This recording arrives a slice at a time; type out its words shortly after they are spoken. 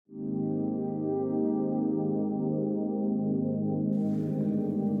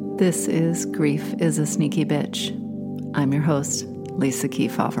This is Grief is a Sneaky Bitch. I'm your host, Lisa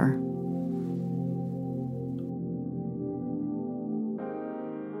Kefauver.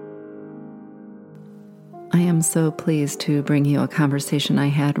 I am so pleased to bring you a conversation I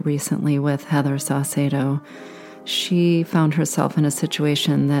had recently with Heather Saucedo. She found herself in a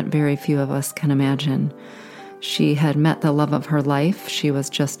situation that very few of us can imagine. She had met the love of her life. She was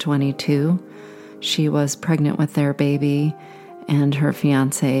just 22. She was pregnant with their baby, and her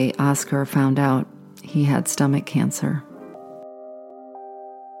fiancé, Oscar, found out he had stomach cancer.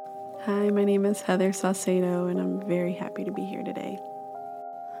 Hi, my name is Heather Saucedo, and I'm very happy to be here today.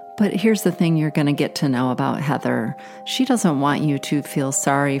 But here's the thing you're going to get to know about Heather. She doesn't want you to feel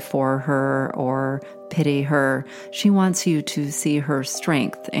sorry for her or pity her. She wants you to see her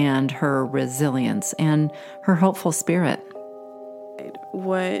strength and her resilience and her hopeful spirit.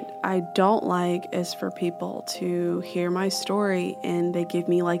 What I don't like is for people to hear my story and they give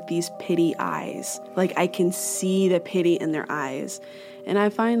me like these pity eyes. Like I can see the pity in their eyes. And I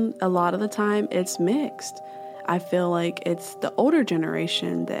find a lot of the time it's mixed. I feel like it's the older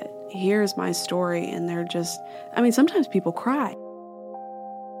generation that hears my story and they're just, sometimes people cry.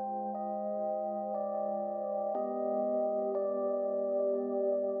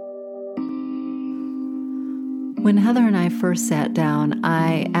 When Heather and I first sat down,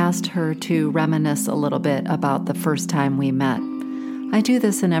 I asked her to reminisce a little bit about the first time we met. I do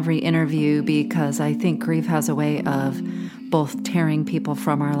this in every interview because I think grief has a way of both tearing people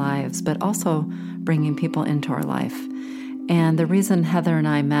from our lives, but also bringing people into our life. And the reason Heather and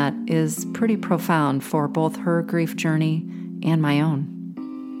I met is pretty profound for both her grief journey and my own.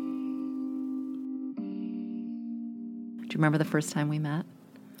 Do you remember the first time we met?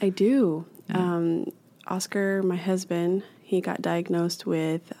 I do. Yeah. Oscar, my husband, he got diagnosed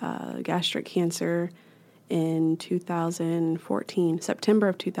with gastric cancer in 2014, September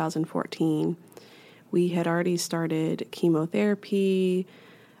of 2014. We had already started chemotherapy,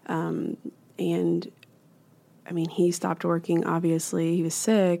 he stopped working, obviously. He was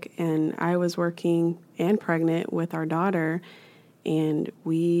sick, and I was working and pregnant with our daughter, and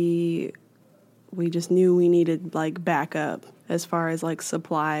we just knew we needed, backup as far as,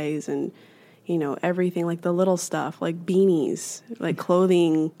 supplies and everything, the little stuff, beanies,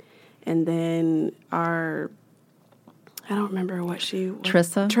 clothing. And then I don't remember what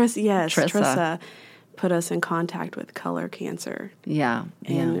Trissa? Trissa put us in contact with Color Cancer. Yeah.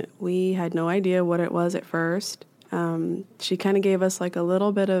 And we had no idea what it was at first. She kind of gave us a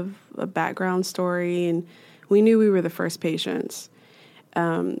little bit of a background story, and we knew we were the first patients.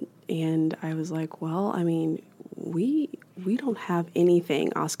 And I was like, well, we don't have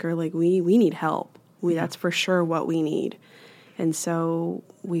anything, Oscar. We need help. That's for sure what we need. And so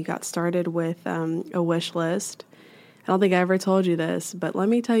we got started with a wish list. I don't think I ever told you this, but let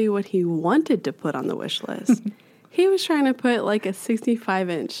me tell you what he wanted to put on the wish list. He was trying to put a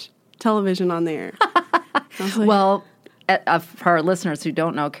 65-inch television on there. Well, for our listeners who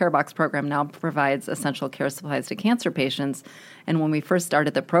don't know, CareBox program now provides essential care supplies to cancer patients. And when we first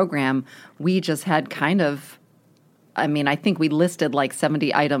started the program, we just had I think we listed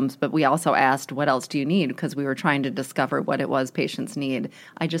 70 items, but we also asked, what else do you need? Because we were trying to discover what it was patients need.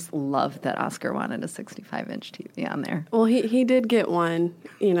 I just love that Oscar wanted a 65-inch TV on there. Well, he did get one,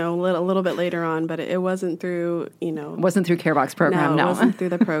 a little bit later on, but it wasn't through, It wasn't through CareBox program, no. It wasn't through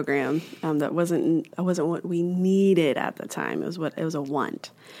the program. That wasn't what we needed at the time. It was a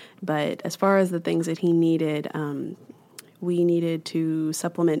want. But as far as the things that he needed, we needed to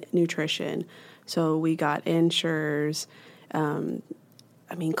supplement nutrition. So we got insures,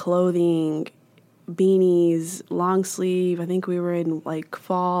 clothing, beanies, long sleeve. I think we were in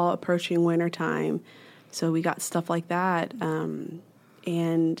fall, approaching winter time. So we got stuff like that. And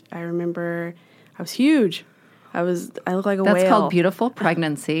I remember I was huge. I looked like a whale. That's called beautiful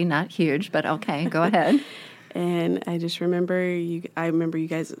pregnancy, not huge, but okay, go ahead. And I just remember you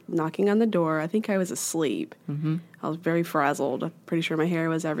guys knocking on the door. I think I was asleep. Mm-hmm. I was very frazzled. I'm pretty sure my hair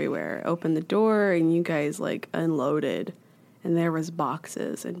was everywhere. Opened the door and you guys unloaded. And there was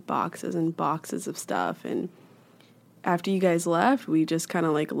boxes and boxes and boxes of stuff. And after you guys left, we just kind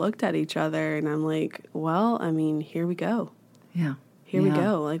of looked at each other and I'm like, well, here we go. Yeah. Here we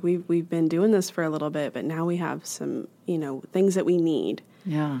go. We've been doing this for a little bit, but now we have some, things that we need.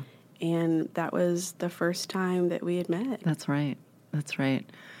 Yeah. And that was the first time that we had met. That's right.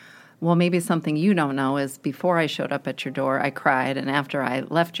 Well, maybe something you don't know is before I showed up at your door, I cried. And after I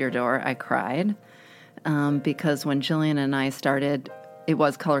left your door, I cried. Because when Jillian and I started, it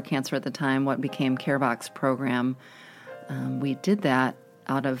was Color Cancer at the time, what became CareBox program. We did that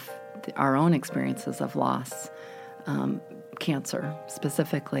out of our own experiences of loss. cancer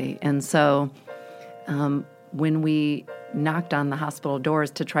specifically. And so when we knocked on the hospital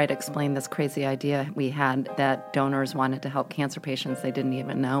doors to try to explain this crazy idea we had that donors wanted to help cancer patients they didn't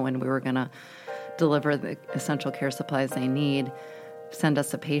even know, and we were going to deliver the essential care supplies they need, send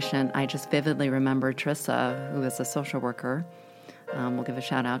us a patient, I just vividly remember Trissa, who is a social worker, we'll give a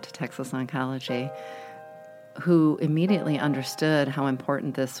shout out to Texas Oncology, who immediately understood how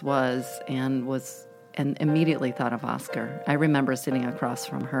important this was and immediately thought of Oscar. I remember sitting across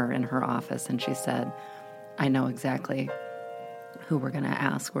from her in her office, and she said, I know exactly who we're going to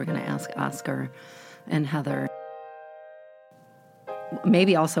ask. We're going to ask Oscar and Heather.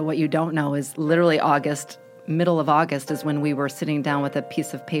 Maybe also what you don't know is literally middle of August is when we were sitting down with a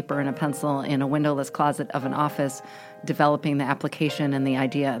piece of paper and a pencil in a windowless closet of an office, developing the application and the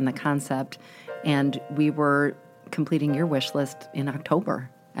idea and the concept. And we were completing your wish list in October.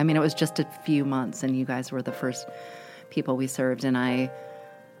 I mean, it was just a few months, and you guys were the first people we served, and I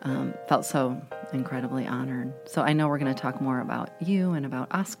felt so incredibly honored. So I know we're going to talk more about you and about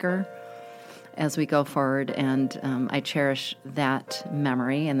Oscar as we go forward, and I cherish that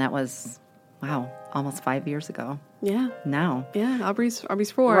memory, and that was, almost 5 years ago. Yeah. Now. Yeah, Aubrey's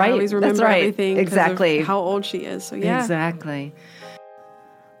 4. Right. I always remember That's right. everything. Exactly. Of how old she is. So yeah. Exactly.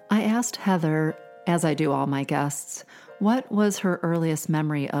 I asked Heather, as I do all my guests, what was her earliest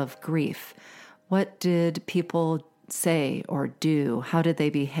memory of grief? What did people say or do? How did they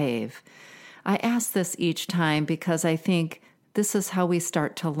behave? I ask this each time because I think this is how we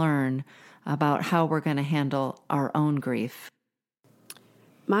start to learn about how we're going to handle our own grief.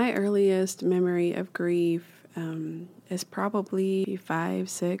 My earliest memory of grief is probably 5,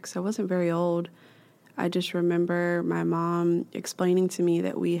 6. I wasn't very old. I just remember my mom explaining to me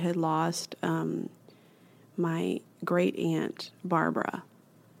that we had lost my great aunt, Barbara.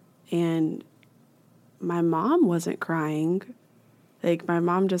 And my mom wasn't crying. Like, my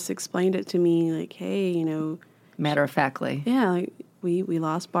mom just explained it to me like, hey, matter-of-factly. Yeah, like, we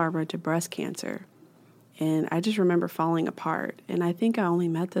lost Barbara to breast cancer. And I just remember falling apart. And I think I only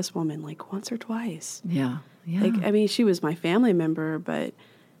met this woman like once or twice. Yeah. Like, I mean, she was my family member, but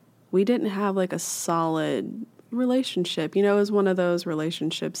we didn't have like a solid relationship. It was one of those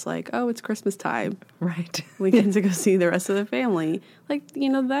relationships like, oh, it's Christmas time. Right. We get to go see the rest of the family. Like,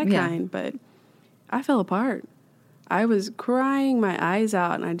 that kind. But I fell apart. I was crying my eyes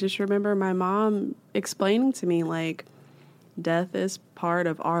out. And I just remember my mom explaining to me, like, death is part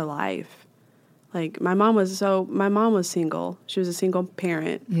of our life. Like, my mom was single. She was a single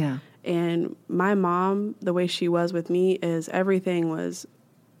parent. Yeah. And my mom, the way she was with me is everything was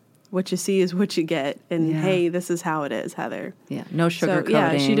what you see is what you get. And hey, this is how it is, Heather. Yeah. No sugarcoating. So,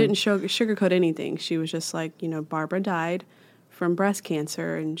 yeah, she didn't sugarcoat anything. She was just like, Barbara died from breast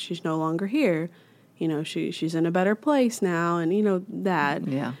cancer and she's no longer here. She's in a better place now and, that.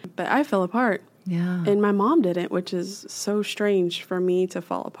 Yeah. But I fell apart. Yeah. And my mom didn't, which is so strange for me to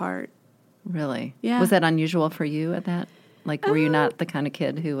fall apart. Really? Yeah. Was that unusual for you at that? Like, were you not the kind of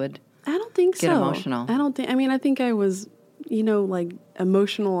kid who would I don't think get emotional? I think I was, like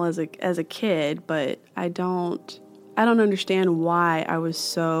emotional as a kid, but I don't understand why I was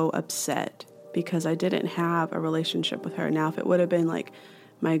so upset because I didn't have a relationship with her. Now, if it would have been like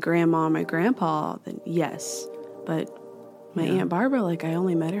my grandma, my grandpa, then yes. But my Aunt Barbara, like, I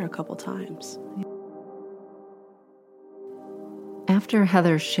only met her a couple times. After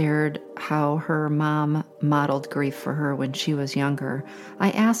Heather shared how her mom modeled grief for her when she was younger,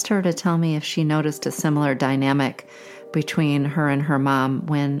 I asked her to tell me if she noticed a similar dynamic between her and her mom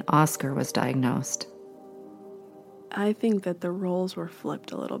when Oscar was diagnosed. I think that the roles were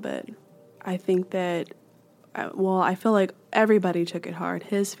flipped a little bit. I think that, I feel like everybody took it hard.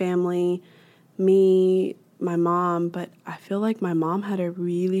 His family, me, my mom, but I feel like my mom had a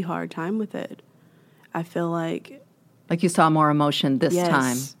really hard time with it. I feel like you saw more emotion this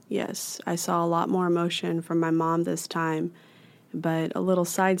time. Yes, I saw a lot more emotion from my mom this time. But a little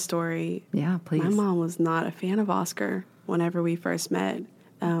side story. Yeah, please. My mom was not a fan of Oscar whenever we first met.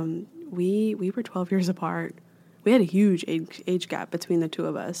 We were 12 years apart. We had a huge age gap between the two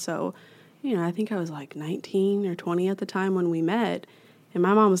of us. So, I think I was like 19 or 20 at the time when we met. And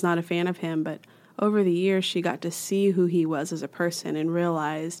my mom was not a fan of him. But over the years, she got to see who he was as a person and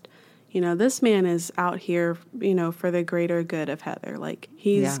realized, this man is out here, for the greater good of Heather. Like,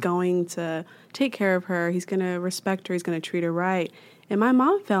 he's going to take care of her. He's going to respect her. He's going to treat her right. And my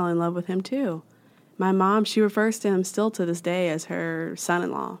mom fell in love with him, too. My mom, she refers to him still to this day as her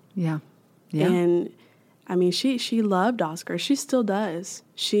son-in-law. Yeah. Yeah. And, she loved Oscar. She still does.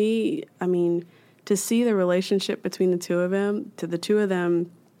 To see the relationship between the two of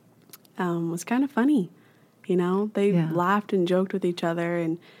them, was kind of funny. You know, they laughed and joked with each other,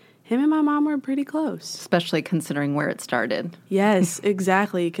 and him and my mom were pretty close. Especially considering where it started. Yes,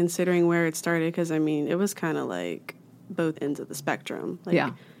 exactly, considering where it started, because, I mean, it was kind of like both ends of the spectrum.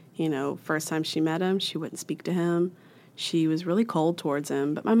 Like, you know, first time she met him, she wouldn't speak to him. She was really cold towards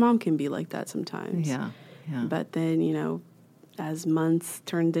him, but my mom can be like that sometimes. Yeah. But then, you know, as months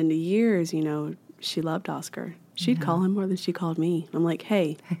turned into years, you know, she loved Oscar. She'd call him more than she called me. I'm like,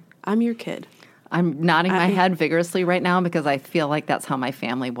 hey, I'm your kid. I'm nodding my head vigorously right now because I feel like that's how my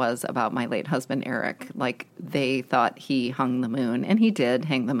family was about my late husband, Eric. Like, they thought he hung the moon, and he did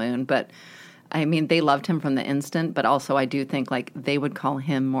hang the moon, but I mean, they loved him from the instant, but also I do think, like, they would call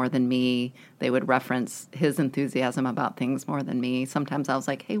him more than me. They would reference his enthusiasm about things more than me. Sometimes I was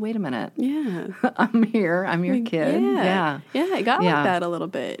like, hey, wait a minute. Yeah. I'm here. I'm your kid. Yeah, it got like that a little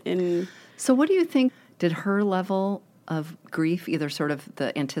bit. And so what do you think, did her level of grief, either sort of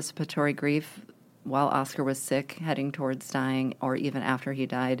the anticipatory grief while Oscar was sick, heading towards dying, or even after he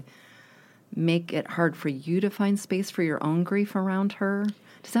died, make it hard for you to find space for your own grief around her?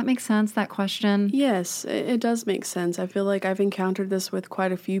 Does that make sense, that question? Yes, it does make sense. I feel like I've encountered this with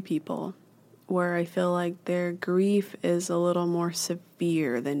quite a few people where I feel like their grief is a little more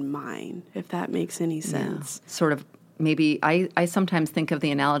severe than mine, if that makes any sense. Yeah. Sort of, maybe, I sometimes think of the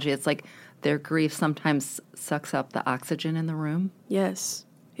analogy, it's like their grief sometimes sucks up the oxygen in the room. Yes.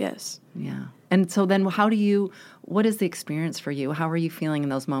 Yeah. And so then what is the experience for you? How are you feeling in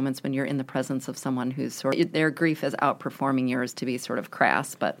those moments when you're in the presence of someone who's their grief is outperforming yours, to be sort of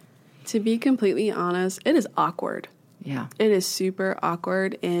crass, but... To be completely honest, it is awkward. Yeah. It is super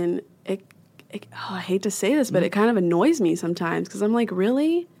awkward, and I hate to say this, but it kind of annoys me sometimes because I'm like,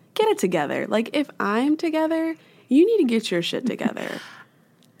 really? Get it together. Like, if I'm together, you need to get your shit together.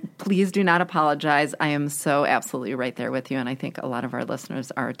 Please do not apologize. I am so absolutely right there with you, and I think a lot of our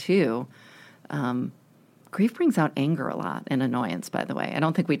listeners are too. Grief brings out anger a lot and annoyance, by the way. I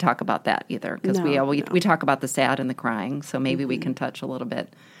don't think we talk about that either because we talk about the sad and the crying, so maybe we can touch a little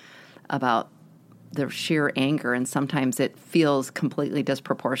bit about the sheer anger, and sometimes it feels completely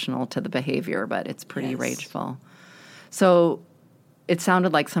disproportional to the behavior, but it's pretty rageful. So it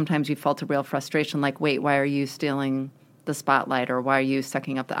sounded like sometimes you felt a real frustration, like, wait, why are you stealing the spotlight, or why are you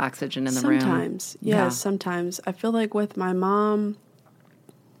sucking up the oxygen in the room? Sometimes, yes, sometimes. I feel like with my mom,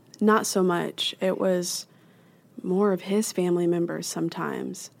 not so much. It was more of his family members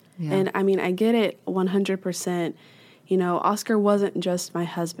sometimes. Yeah. And I mean, I get it 100%. You know, Oscar wasn't just my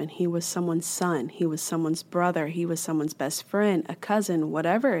husband. He was someone's son. He was someone's brother. He was someone's best friend, a cousin,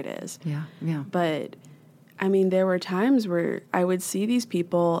 whatever it is. Yeah. But I mean, there were times where I would see these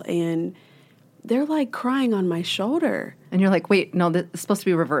people and they're like crying on my shoulder. And you're like, wait, no, this is supposed to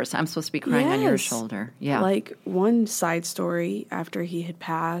be reversed. I'm supposed to be crying on your shoulder. Yeah. Like one side story, after he had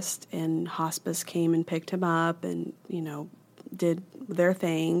passed and hospice came and picked him up and, you know, did their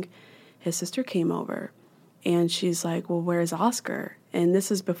thing, his sister came over and she's like, well, where's Oscar? And this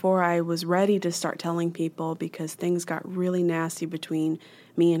is before I was ready to start telling people because things got really nasty between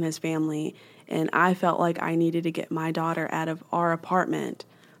me and his family. And I felt like I needed to get my daughter out of our apartment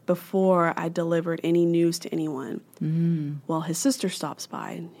before I delivered any news to anyone. Mm-hmm. Well, his sister stops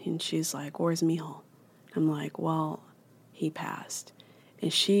by and she's like, where's Mijo? I'm like, well, he passed.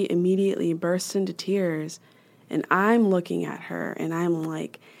 And she immediately bursts into tears and I'm looking at her and I'm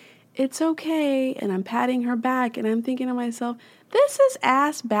like, it's okay. And I'm patting her back and I'm thinking to myself, this is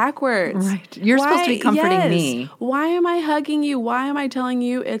ass backwards. Right. You're supposed to be comforting me. Why am I hugging you? Why am I telling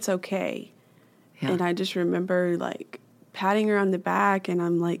you it's okay? Yeah. And I just remember like patting her on the back and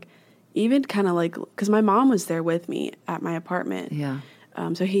I'm like, even kind of like, because my mom was there with me at my apartment. Yeah.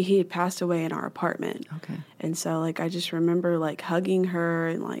 So he had passed away in our apartment. Okay. And so like, I just remember like hugging her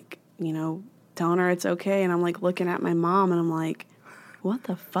and like, you know, telling her it's okay. And I'm like looking at my mom and I'm like, what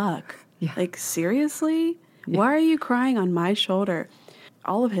the fuck? Yeah. Like, seriously? Yeah. Why are you crying on my shoulder?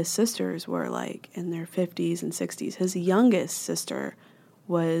 All of his sisters were like in their 50s and 60s. His youngest sister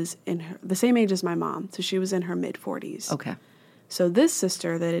was in the same age as my mom. So she was in her mid 40s. Okay. So this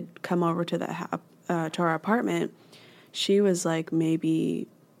sister that had come over to to our apartment, she was like maybe,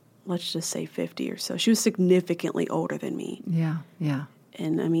 let's just say 50 or so. She was significantly older than me. Yeah.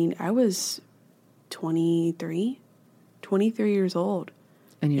 And I mean, I was 23 years old.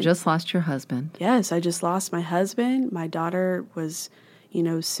 And you just lost your husband. Yes, I just lost my husband. My daughter was, you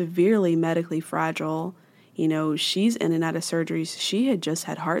know, severely medically fragile. You know, she's in and out of surgeries. She had just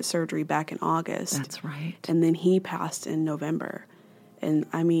had heart surgery back in August. That's right. And then he passed in November. And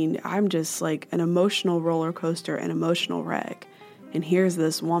I mean, I'm just like an emotional roller coaster, an emotional wreck. And here's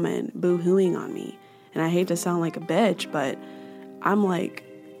this woman boo-hooing on me. And I hate to sound like a bitch, but I'm like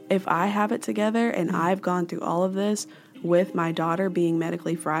if I have it together and I've gone through all of this with my daughter being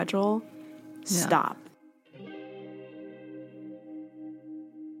medically fragile, stop.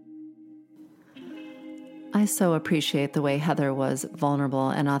 I so appreciate the way Heather was vulnerable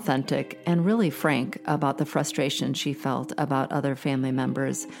and authentic and really frank about the frustration she felt about other family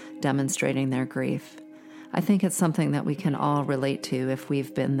members demonstrating their grief. I think it's something that we can all relate to if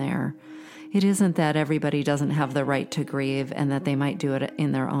we've been there. It isn't that everybody doesn't have the right to grieve and that they might do it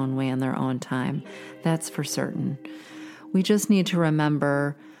in their own way in their own time. That's for certain. We just need to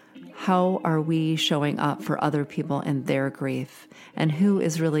remember, how are we showing up for other people in their grief, and who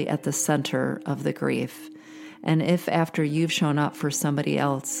is really at the center of the grief? And if after you've shown up for somebody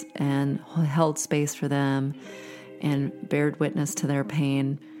else and held space for them and bared witness to their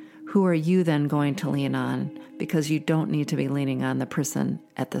pain, who are you then going to lean on? Because you don't need to be leaning on the person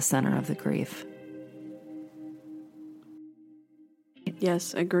at the center of the grief.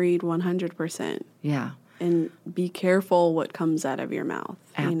 Yes, agreed 100%. Yeah. And be careful what comes out of your mouth.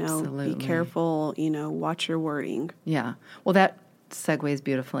 Absolutely. Be careful, watch your wording. Yeah. Well, that segues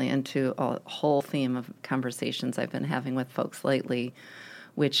beautifully into a whole theme of conversations I've been having with folks lately,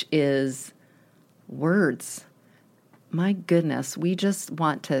 which is words. My goodness, we just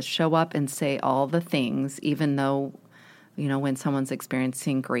want to show up and say all the things, even though, when someone's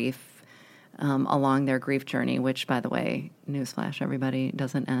experiencing grief along their grief journey, which, by the way, newsflash, everybody,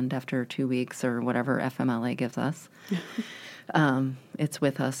 doesn't end after 2 weeks or whatever FMLA gives us. It's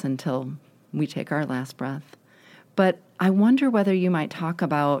with us until we take our last breath. But I wonder whether you might talk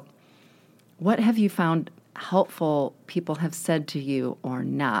about what have you found helpful people have said to you or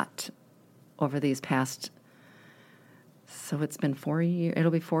not over these past. So it's been 4 years.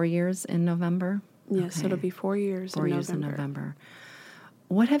 It'll be 4 years in November. Yes, okay. It'll be 4 years. 4 years in November.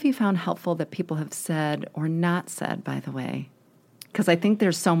 What have you found helpful that people have said or not said? By the way, because I think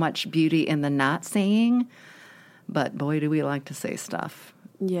there's so much beauty in the not saying, but boy, do we like to say stuff.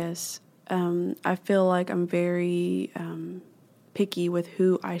 Yes. I feel like I'm very picky with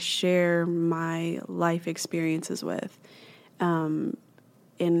who I share my life experiences with. And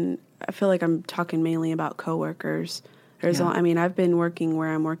I feel like I'm talking mainly about coworkers. I've been working where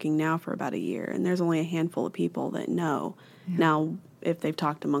I'm working now for about a year, and there's only a handful of people that know. Yeah. Now, if they've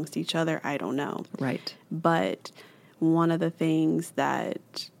talked amongst each other, I don't know. Right. But one of the things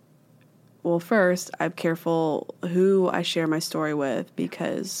that, first, I'm careful who I share my story with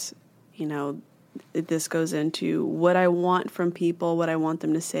because this goes into what I want from people, what I want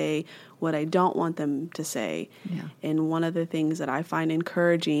them to say, what I don't want them to say. Yeah. And one of the things that I find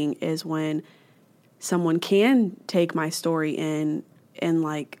encouraging is when someone can take my story in and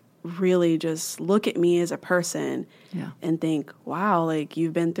really just look at me as a person and think, wow,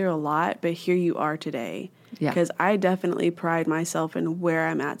 you've been through a lot, but here you are today. Because I definitely pride myself in where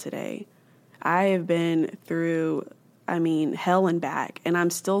I'm at today. I have been through hell and back, and I'm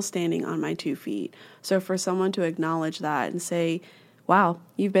still standing on my 2 feet. So for someone to acknowledge that and say, wow,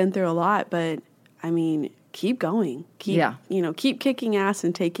 you've been through a lot, but keep going. Keep kicking ass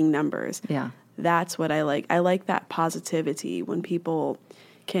and taking numbers. Yeah. That's what I like. I like that positivity when people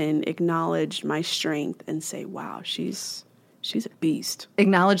can acknowledge my strength and say, wow, she's a beast.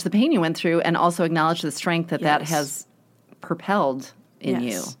 Acknowledge the pain you went through and also acknowledge the strength that has propelled in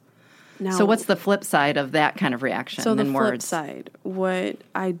you. Now, so what's the flip side of that kind of reaction in words? So the flip side, what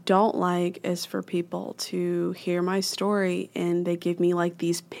I don't like is for people to hear my story and they give me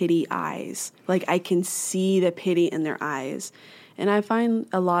these pity eyes. I can see the pity in their eyes. And I find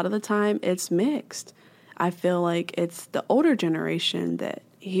a lot of the time it's mixed. I feel like it's the older generation that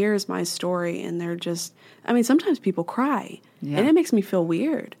hears my story and they're just, sometimes people cry. Yeah. And it makes me feel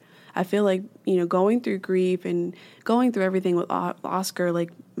weird. I feel like, going through grief and going through everything with Oscar,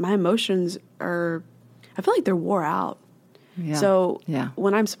 my emotions I feel like they're wore out. Yeah. So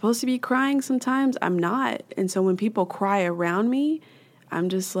when I'm supposed to be crying sometimes, I'm not. And so when people cry around me, I'm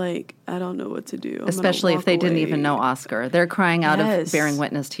just I don't know what to do. Especially if they didn't even know Oscar. They're crying out of bearing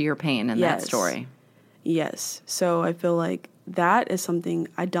witness to your pain in that story. Yes. So I feel like that is something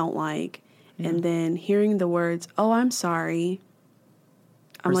I don't like. Yeah. And then hearing the words, oh, I'm sorry.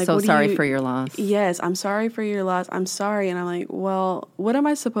 I'm so sorry for your loss. Yes, I'm sorry for your loss. I'm sorry. And I'm like, well, what am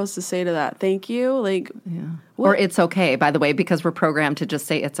I supposed to say to that? Thank you? Or it's okay, by the way, because we're programmed to just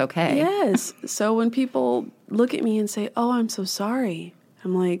say it's okay. Yes. So when people look at me and say, oh, I'm so sorry,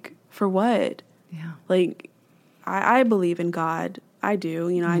 I'm like, for what? Yeah. I believe in God. I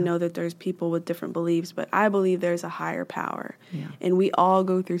do. I know that there's people with different beliefs, but I believe there's a higher power. Yeah. And we all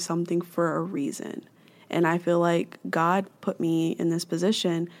go through something for a reason. And I feel like God put me in this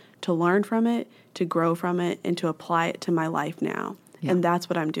position to learn from it, to grow from it, and to apply it to my life now. Yeah. And that's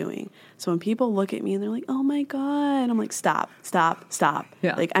what I'm doing. So when people look at me and they're like, oh my God, I'm like, stop.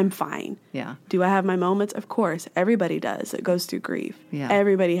 Yeah. Like, I'm fine. Yeah. Do I have my moments? Of course. Everybody does. It goes through grief. Yeah.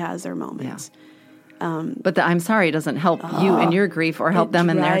 Everybody has their moments. But the I'm sorry doesn't help you in your grief or help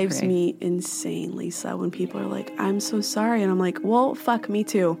them in their grief. It drives me insane, Lisa, when people are like, I'm so sorry. And I'm like, well, fuck, me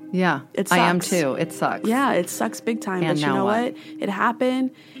too. Yeah. It sucks. I am too. It sucks. Yeah, it sucks big time. And But you now know what? what? It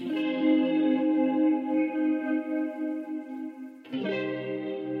happened.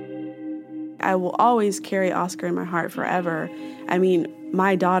 I will always carry Oscar in my heart forever. I mean,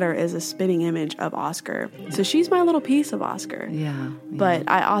 my daughter is a spitting image of Oscar. So she's my little piece of Oscar. Yeah. But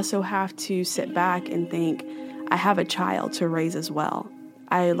I also have to sit back and think, I have a child to raise as well.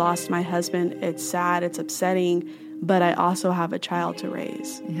 I lost my husband. It's sad. It's upsetting. But I also have a child to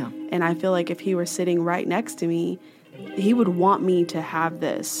raise. Yeah. And I feel like if he were sitting right next to me, he would want me to have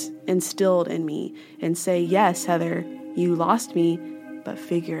this instilled in me and say, yes, Heather, you lost me, but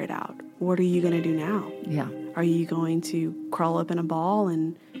figure it out. What are you going to do now? Yeah. Are you going to crawl up in a ball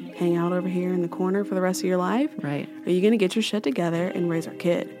and hang out over here in the corner for the rest of your life? Right. Are you going to get your shit together and raise our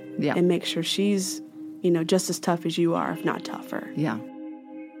kid? Yeah. And make sure she's, just as tough as you are, if not tougher. Yeah.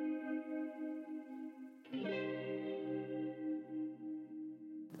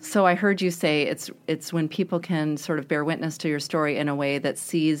 So I heard you say it's when people can sort of bear witness to your story in a way that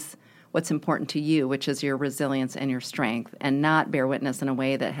sees what's important to you, which is your resilience and your strength, and not bear witness in a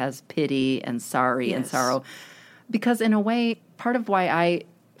way that has pity and sorry and sorrow. Because in a way, part of why I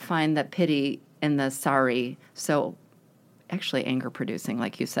find that pity and the sorry so actually anger producing,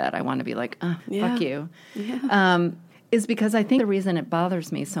 like you said, I want to be like, fuck you, is because I think the reason it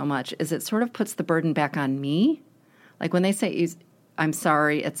bothers me so much is it sort of puts the burden back on me. Like when they say, I'm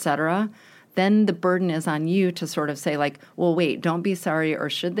sorry, etc., then the burden is on you to sort of say like, well, wait, don't be sorry, or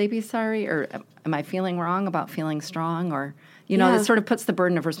should they be sorry? Or am I feeling wrong about feeling strong? Or, it sort of puts the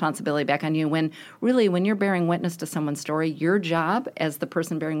burden of responsibility back on you when really when you're bearing witness to someone's story, your job as the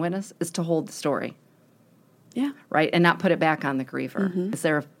person bearing witness is to hold the story. Yeah. Right? And not put it back on the griever. Mm-hmm. Is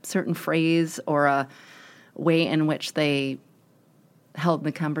there a certain phrase or a way in which they held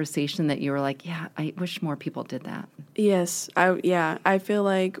the conversation that you were like, yeah, I wish more people did that? Yes. I feel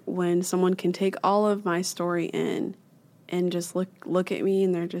like when someone can take all of my story in and just look at me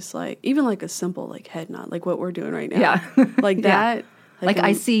and they're just like, even like a simple like head nod, like what we're doing right now. Yeah. Like that. Like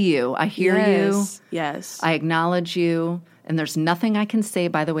I see you. I hear you. Yes. I acknowledge you. And there's nothing I can say,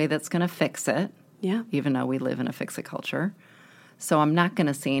 by the way, that's going to fix it. Yeah. Even though we live in a fix-it culture. So I'm not going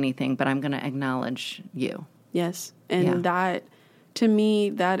to say anything, but I'm going to acknowledge you. Yes. And that, to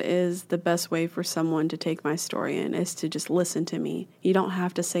me, that is the best way for someone to take my story in, is to just listen to me. You don't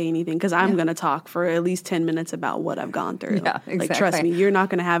have to say anything, because I'm going to talk for at least 10 minutes about what I've gone through. Yeah, exactly. Like, trust me, you're not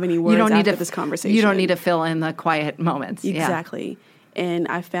going to have any words after this conversation. You don't need to fill in the quiet moments. Exactly. Yeah. And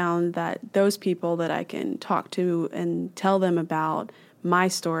I found that those people that I can talk to and tell them about my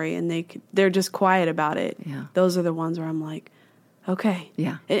story, and they're just quiet about it. Yeah. Those are the ones where I'm like, okay.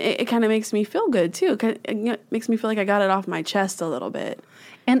 Yeah. It kind of makes me feel good, too. It makes me feel like I got it off my chest a little bit.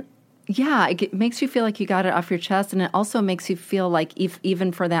 And, it makes you feel like you got it off your chest, and it also makes you feel like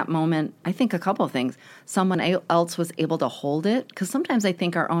even for that moment, I think a couple of things, someone else was able to hold it. Because sometimes I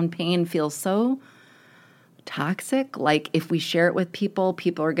think our own pain feels so toxic. Like if we share it with people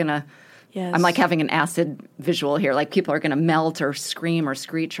are going to... Yes. I'm like having an acid visual here. Like people are going to melt or scream or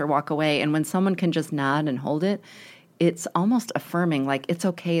screech or walk away. And when someone can just nod and hold it, it's almost affirming, like it's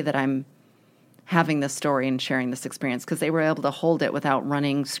okay that I'm having this story and sharing this experience, because they were able to hold it without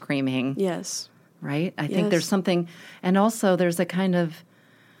running, screaming. Yes. Right? I think there's something, and also there's a kind of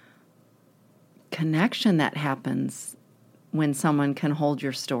connection that happens when someone can hold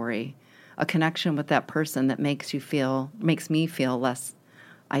your story, a connection with that person that makes me feel less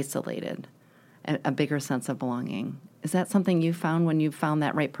isolated, a bigger sense of belonging. Is that something you found when you found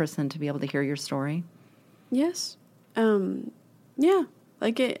that right person to be able to hear your story? Yes. Yeah.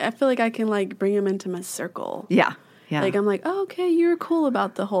 Like I feel like I can like bring them into my circle. Yeah. Yeah. Like I'm like, oh, okay, you're cool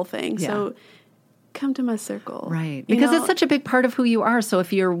about the whole thing. Yeah. So come to my circle. Right. Because it's such a big part of who you are. So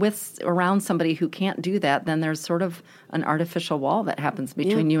if you're around somebody who can't do that, then there's sort of an artificial wall that happens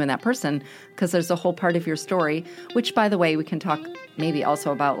between you and that person, because there's a whole part of your story, which, by the way, we can talk maybe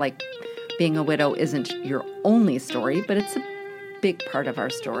also about, like, being a widow isn't your only story, but it's a big part of our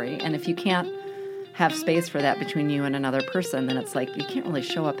story. And if you can't have space for that between you and another person, then it's like you can't really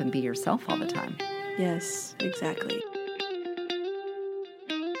show up and be yourself all the time. Yes, exactly.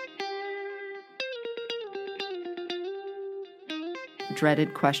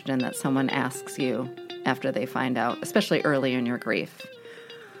 Dreaded question that someone asks you after they find out, especially early in your grief.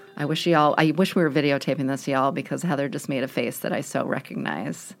 I wish we were videotaping this, y'all, because Heather just made a face that I so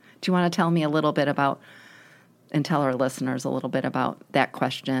recognize. Do you want to tell me a little bit about, and tell our listeners a little bit about that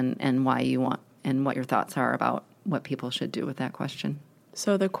question and why you want, and what your thoughts are about what people should do with that question?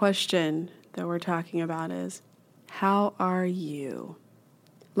 So the question that we're talking about is, how are you?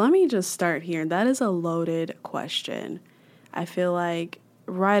 Let me just start here. That is a loaded question. I feel like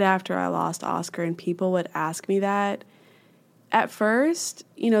right after I lost Oscar and people would ask me that, at first,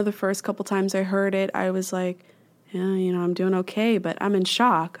 the first couple times I heard it, I was like, yeah, I'm doing okay, but I'm in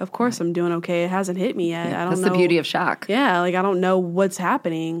shock. Of course I'm doing okay. It hasn't hit me yet. Yeah, I don't know. That's the beauty of shock. Yeah, I don't know what's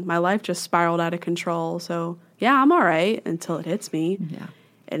happening. My life just spiraled out of control. So, yeah, I'm all right until it hits me. Yeah.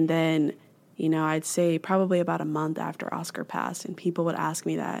 And then, I'd say probably about a month after Oscar passed, and people would ask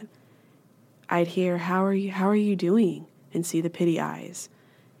me that, I'd hear, how are you doing? And see the pity eyes.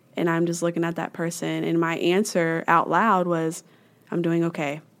 And I'm just looking at that person, and my answer out loud was, I'm doing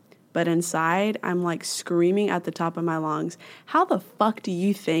okay. But inside, I'm like screaming at the top of my lungs, how the fuck do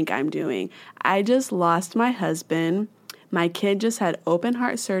you think I'm doing? I just lost my husband. My kid just had open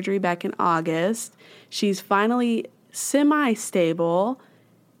heart surgery back in August. She's finally semi-stable,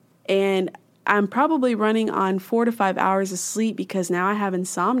 and I'm probably running on 4 to 5 hours of sleep because now I have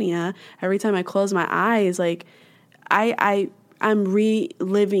insomnia. Every time I close my eyes, I'm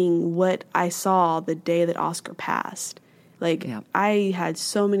reliving what I saw the day that Oscar passed. I had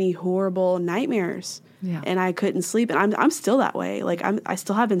so many horrible nightmares, and I couldn't sleep. And I'm still that way. I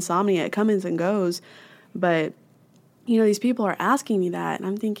still have insomnia. It comes and goes. But, these people are asking me that, and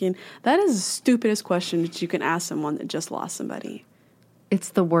I'm thinking, that is the stupidest question that you can ask someone that just lost somebody. It's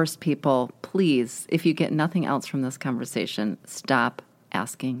the worst, people. Please, if you get nothing else from this conversation, stop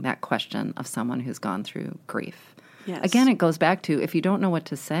asking that question of someone who's gone through grief. Yes. Again, it goes back to, if you don't know what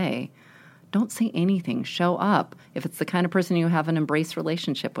to say, don't say anything. Show up. If it's the kind of person you have an embrace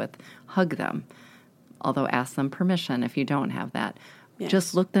relationship with, hug them. Although ask them permission if you don't have that. Yes.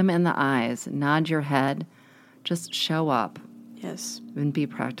 Just look them in the eyes, nod your head, just show up. Yes. And be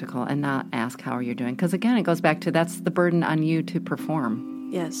practical and not ask how are you doing. Because again, it goes back to that's the burden on you to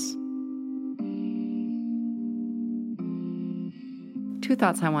perform. Yes. 2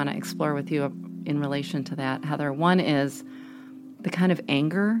 thoughts I want to explore with you in relation to that, Heather. One is the kind of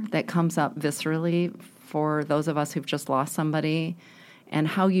anger that comes up viscerally for those of us who've just lost somebody, and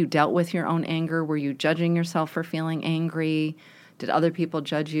how you dealt with your own anger. Were you judging yourself for feeling angry? Did other people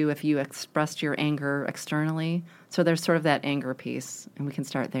judge you if you expressed your anger externally? So there's sort of that anger piece, and we can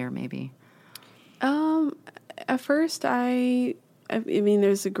start there maybe. At first, I mean,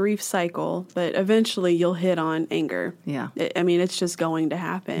 there's a grief cycle, but eventually you'll hit on anger. Yeah. It's just going to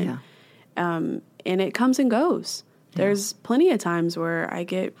happen. Yeah. And it comes and goes. There's plenty of times where I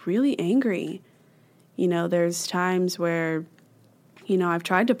get really angry. There's times where, I've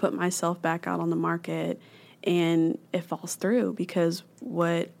tried to put myself back out on the market and it falls through because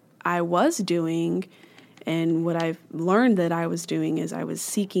what I was doing and what I've learned that I was doing is I was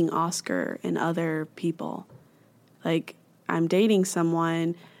seeking Oscar in other people. I'm dating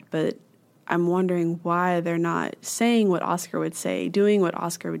someone, but I'm wondering why they're not saying what Oscar would say, doing what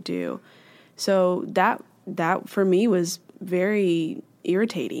Oscar would do. So that for me was very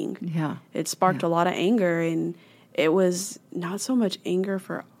irritating. Yeah. It sparked a lot of anger, and it was not so much anger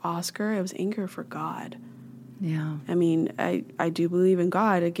for Oscar, it was anger for God. Yeah. I do believe in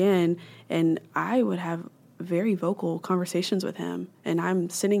God again, and I would have very vocal conversations with him. And I'm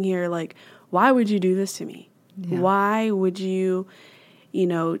sitting here like, why would you do this to me? Yeah. Why would you,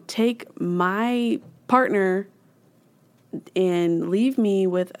 take my partner and leave me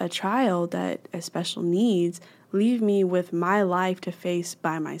with a child that has special needs, leave me with my life to face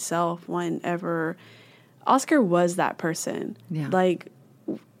by myself whenever Oscar was that person. Yeah.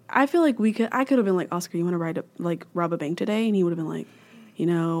 I feel like I could have been like, Oscar, you want to rob a bank today? And he would have been like,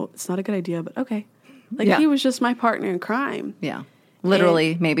 it's not a good idea, but okay. He was just my partner in crime. Yeah.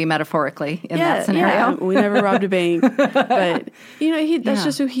 Literally, maybe metaphorically in that scenario. Yeah, we never robbed a bank. But, that's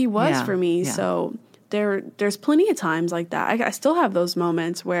just who he was for me. Yeah. So there's plenty of times like that. I still have those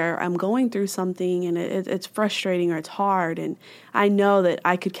moments where I'm going through something and it's frustrating or it's hard. And I know that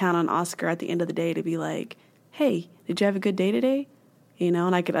I could count on Oscar at the end of the day to be like, hey, did you have a good day today?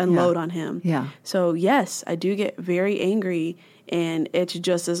 And I could unload on him. Yeah. So, yes, I do get very angry. And it's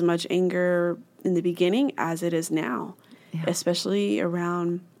just as much anger in the beginning as it is now. Yeah. Especially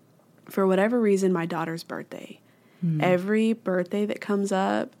around, for whatever reason, my daughter's birthday. Every birthday that comes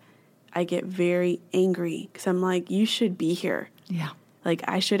up, I get very angry because I'm like, you should be here. Yeah.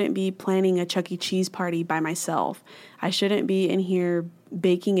 I shouldn't be planning a Chuck E. Cheese party by myself. I shouldn't be in here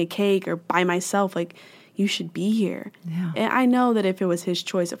baking a cake or by myself. you should be here. Yeah. And I know that if it was his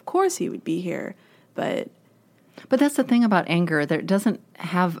choice, of course he would be here. But that's the thing about anger. There doesn't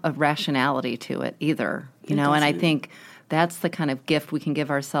have a rationality to it either, you know, and I think that's the kind of gift we can give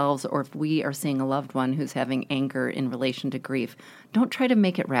ourselves, or if we are seeing a loved one who's having anger in relation to grief, don't try to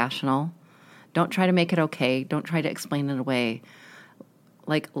make it rational. Don't try to make it okay. Don't try to explain it away.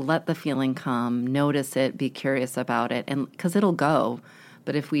 Like, let the feeling come, notice it, be curious about it, and because it'll go.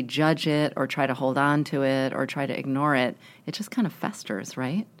 But if we judge it or try to hold on to it or try to ignore it, it just kind of festers,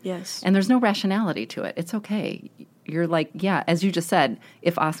 right? yes. And there's no rationality to it. It's okay. You're like, yeah, as you just said,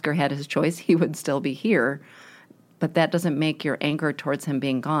 if Oscar had his choice, he would still be here. But that doesn't make your anger towards him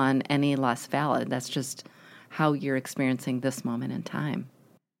being gone any less valid. That's just how you're experiencing this moment in time.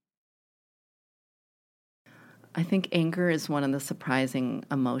 I think anger is one of the surprising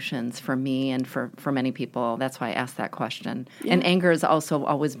emotions for me and for many people. That's why I asked that question. Yeah. And anger has also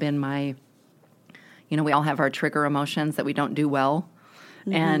always been my, you know, we all have our trigger emotions that we don't do well.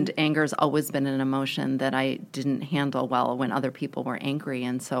 Mm-hmm. And anger has always been an emotion that I didn't handle well when other people were angry.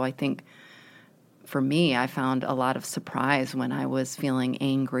 And so I think for me, I found a lot of surprise when I was feeling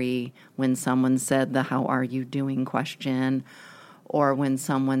angry, when someone said the "how are you doing" question, or when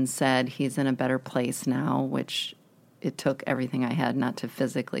someone said he's in a better place now, which it took everything I had not to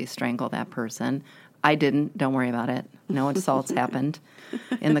physically strangle that person. I didn't. Don't worry about it. No assaults happened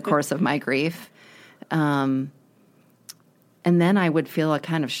in the course of my grief. And then I would feel a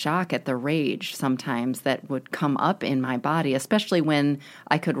kind of shock at the rage sometimes that would come up in my body, especially when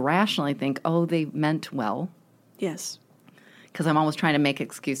I could rationally think, oh, they meant well. Yes. Because I'm always trying to make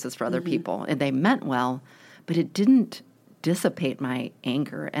excuses for other people. And they meant well, but it didn't dissipate my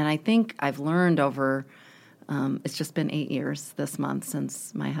anger. And I think I've learned over, it's just been 8 years this month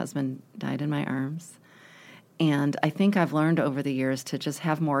since my husband died in my arms. And I think I've learned over the years to just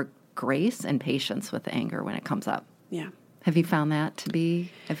have more grace and patience with anger when it comes up. Yeah. Have you found that to be,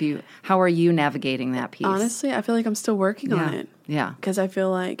 how are you navigating that piece? Honestly, I feel like I'm still working on it. Yeah. Because I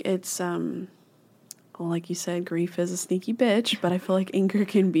feel like it's, well, like you said, grief is a sneaky bitch, but I feel like anger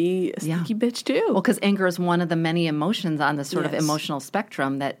can be a sneaky bitch too. Well, because anger is one of the many emotions on the sort of emotional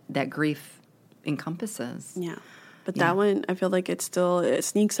spectrum that grief encompasses. Yeah. But that one, I feel like it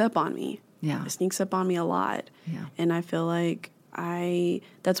sneaks up on me. Yeah. It sneaks up on me a lot. Yeah. And I feel like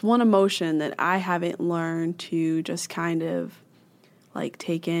that's one emotion that I haven't learned to just kind of like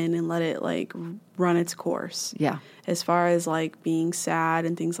take in and let it like run its course. Yeah. As far as like being sad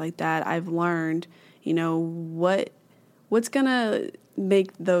and things like that, I've learned, you know, what's going to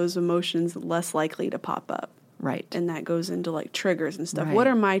make those emotions less likely to pop up. Right. And that goes into like triggers and stuff. Right. What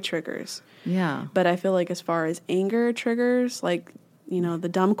are my triggers? Yeah. But I feel like as far as anger triggers, like, you know, the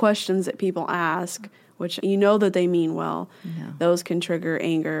dumb questions that people ask, which you know that they mean well, those can trigger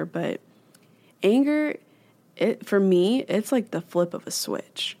anger. But anger, for me, it's like the flip of a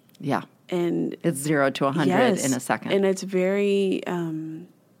switch. Yeah. And it's 0 to 100 in a second. And it's very, it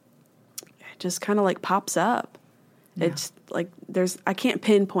just kind of like pops up. Yeah. It's like I can't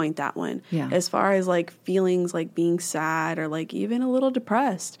pinpoint that one. Yeah. As far as like feelings like being sad or like even a little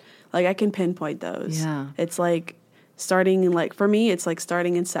depressed, like I can pinpoint those. Yeah. It's like starting in like, for me, it's like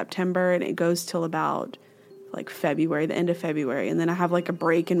starting in September and it goes till about like February, the end of February. And then I have like a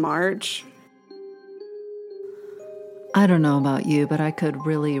break in March. I don't know about you, but I could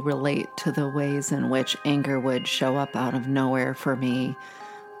really relate to the ways in which anger would show up out of nowhere for me,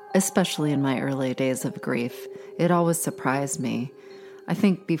 especially in my early days of grief. It always surprised me. I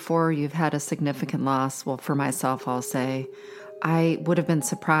think before you've had a significant loss, well, for myself, I'll say, I would have been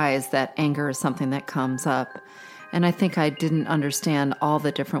surprised that anger is something that comes up. And I think I didn't understand all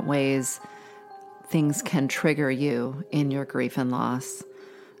the different ways things can trigger you in your grief and loss.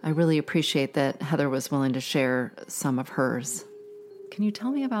 I really appreciate that Heather was willing to share some of hers. Can you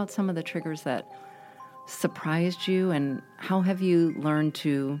tell me about some of the triggers that surprised you, and how have you learned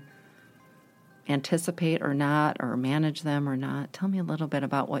to anticipate or not, or manage them or not? Tell me a little bit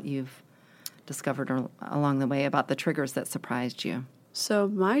about what you've discovered along the way about the triggers that surprised you. So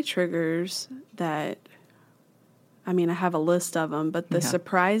my triggers I have a list of them, but the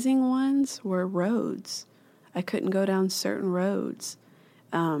surprising ones were roads. I couldn't go down certain roads.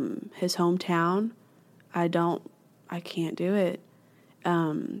 His hometown, I can't do it.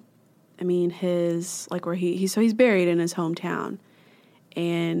 Where he's buried in his hometown,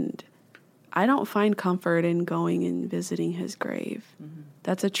 and I don't find comfort in going and visiting his grave. Mm-hmm.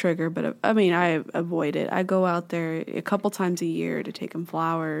 That's a trigger, but I avoid it. I go out there a couple times a year to take him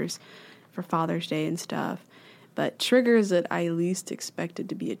flowers for Father's Day and stuff. But triggers that I least expected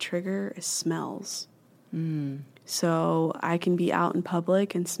to be a trigger is smells. So I can be out in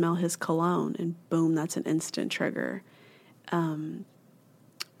public and smell his cologne, and boom, that's an instant trigger.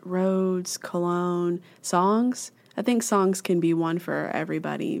 Roads, cologne, songs. I think songs can be one for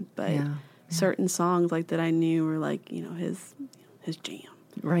everybody, but certain songs like that I knew were like, his jam.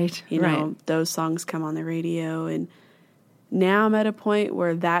 Right. Those songs come on the radio, and now I'm at a point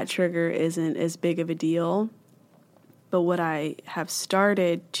where that trigger isn't as big of a deal. But what I have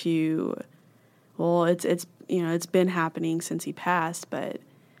started to, it's been happening since he passed, but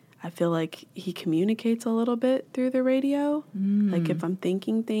I feel like he communicates a little bit through the radio. Like if I'm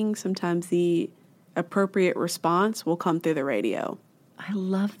thinking things, sometimes the appropriate response will come through the radio. I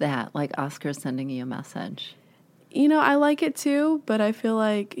love that, like Oscar sending you a message. I like it too, but I feel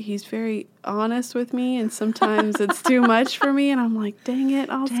like he's very honest with me, and sometimes it's too much for me, and I'm like, dang it,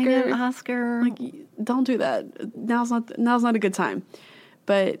 Oscar. Dang it, Oscar. Like, don't do that. Now's not a good time.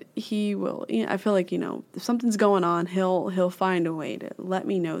 But he will. I feel like, if something's going on, he'll find a way to let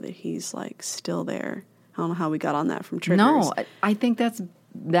me know that he's like still there. I don't know how we got on that from triggers. No, I think that's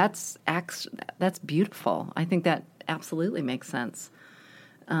beautiful. I think that absolutely makes sense.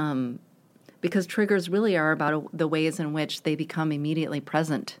 Because triggers really are about the ways in which they become immediately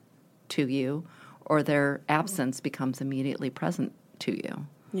present to you, or their absence becomes immediately present to you.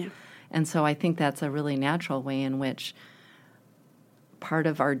 Yeah. And so I think that's a really natural way in which part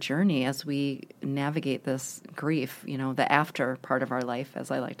of our journey as we navigate this grief, the after part of our life,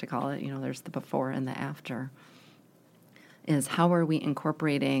 as I like to call it, there's the before and the after, is how are we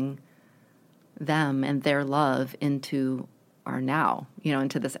incorporating them and their love into our now,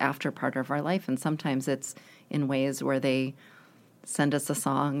 into this after part of our life. And sometimes it's in ways where they send us a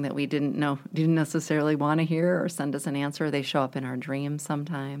song that we didn't necessarily want to hear, or send us an answer. They show up in our dreams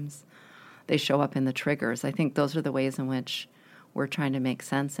sometimes. They show up in the triggers. I think those are the ways in which we're trying to make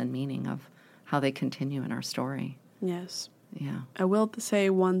sense and meaning of how they continue in our story. Yes. Yeah. I will say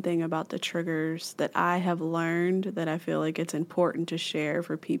one thing about the triggers that I have learned that I feel like it's important to share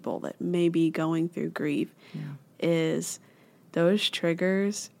for people that may be going through grief is those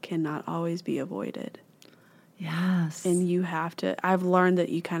triggers cannot always be avoided. Yes. And I've learned that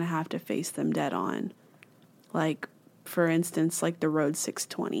you kind of have to face them dead on. Like, for instance, like the road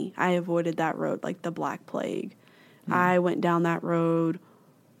 620. I avoided that road like the Black Plague. I went down that road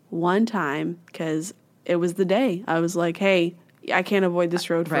one time because it was the day. I was like, hey, I can't avoid this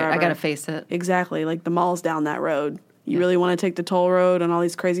road forever. Right, I got to face it. Exactly. Like the mall's down that road. You really want to take the toll road and all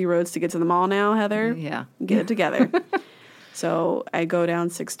these crazy roads to get to the mall now, Heather? Yeah. Get it together. So I go down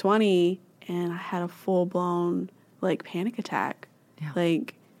 620 and I had a full-blown like panic attack. Yeah.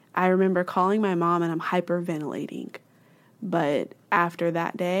 Like I remember calling my mom and I'm hyperventilating. But after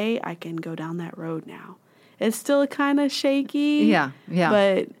that day, I can go down that road now. It's still kind of shaky. Yeah.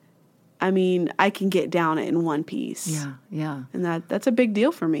 But I mean, I can get down it in one piece. Yeah. And that's a big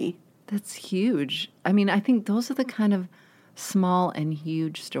deal for me. That's huge. I mean, I think those are the kind of small and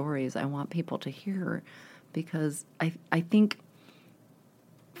huge stories I want people to hear, because I think,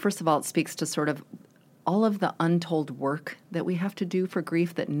 first of all, it speaks to sort of all of the untold work that we have to do for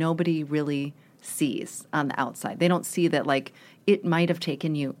grief that nobody really sees on the outside. They don't see that, like, it might have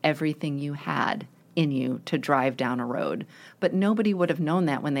taken you everything you had in you to drive down a road, but nobody would have known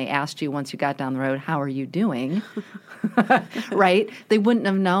that when they asked you once you got down the road, how are you doing? Right? They wouldn't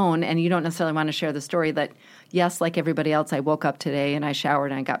have known, and you don't necessarily want to share the story that, yes, like everybody else, I woke up today and I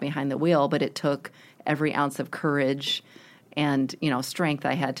showered and I got behind the wheel, but it took every ounce of courage and, strength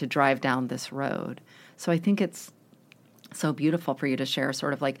I had to drive down this road. So I think it's so beautiful for you to share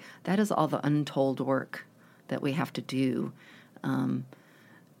sort of like, that is all the untold work that we have to do. And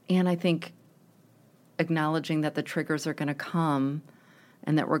I think acknowledging that the triggers are going to come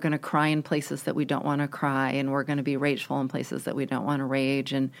and that we're going to cry in places that we don't want to cry, and we're going to be rageful in places that we don't want to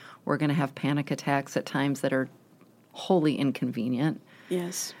rage, and we're going to have panic attacks at times that are wholly inconvenient.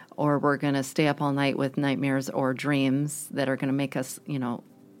 Yes. Or we're going to stay up all night with nightmares or dreams that are going to make us,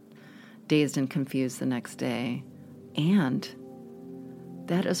 dazed and confused the next day. And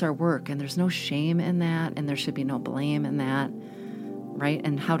that is our work, and there's no shame in that, and there should be no blame in that, right?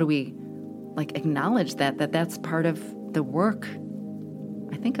 And how do we acknowledge that's part of the work?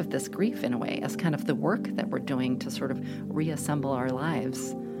 I think of this grief in a way as kind of the work that we're doing to sort of reassemble our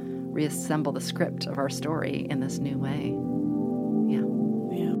lives, reassemble the script of our story in this new way. Yeah.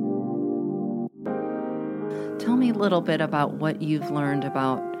 Tell me a little bit about what you've learned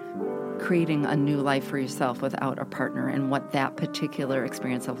about creating a new life for yourself without a partner, and what that particular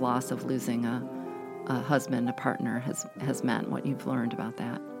experience of loss, of losing a husband, a partner has meant, what you've learned about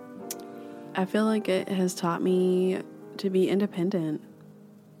that. I feel like it has taught me to be independent.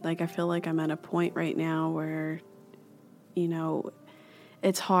 I feel like I'm at a point right now where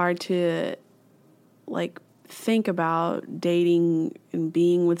it's hard to like think about dating and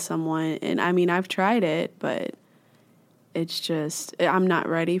being with someone. And I mean, I've tried it, but it's just, I'm not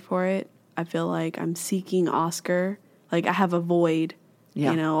ready for it. I feel like I'm seeking Oscar. Like I have a void,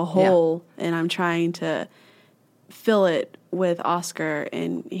 a hole, and I'm trying to fill it with Oscar,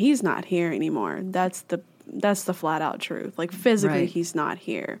 and he's not here anymore. That's the flat out truth. Like physically, he's not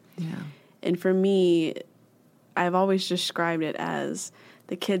here. Yeah. And for me, I've always described it as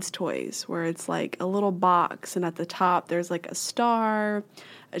the kids' toys, where it's like a little box, and at the top there's like a star,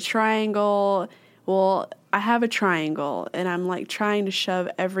 a triangle. Well, I have a triangle, and I'm like trying to shove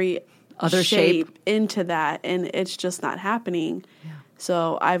every other shape into that, and it's just not happening. Yeah.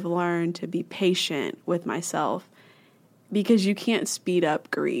 So I've learned to be patient with myself, because you can't speed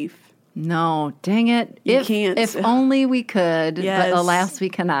up grief. No, dang it. You can't. If only we could, Yes. but alas, we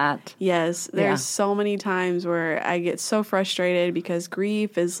cannot. Yes, there's so many times where I get so frustrated because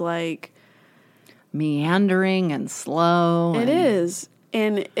grief is like meandering and slow. It is.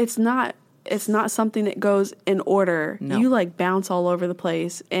 And it's not something that goes in order. No. You like bounce all over the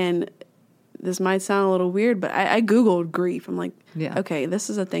place. And this might sound a little weird, but I Googled grief. I'm like, okay, this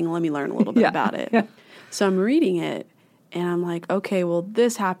is a thing. Let me learn a little bit about it. Yeah. So I'm reading it, and I'm like, okay, well,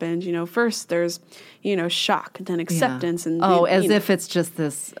 this happens. First there's, shock, then acceptance. And if it's just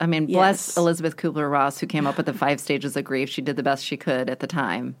this. I mean, bless Elizabeth Kubler-Ross, who came up with the 5 stages of grief. She did the best she could at the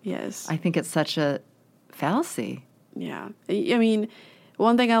time. Yes. I think it's such a fallacy. Yeah. I mean,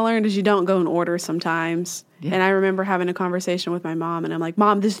 one thing I learned is you don't go in order sometimes. Yeah. And I remember having a conversation with my mom, and I'm like,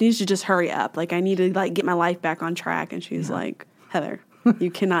 Mom, this needs to just hurry up. Like, I need to get my life back on track. And she's like, Heather,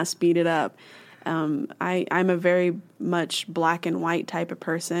 you cannot speed it up. I'm a very much black and white type of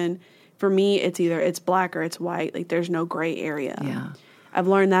person. For me, it's black or it's white. Like, there's no gray area. Yeah. I've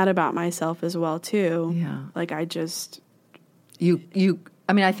learned that about myself as well too. Yeah. Like I just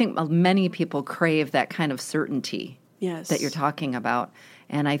I think many people crave that kind of certainty. Yes. That you're talking about.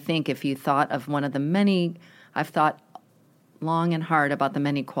 And I think if you thought of one of the many, I've thought long and hard about the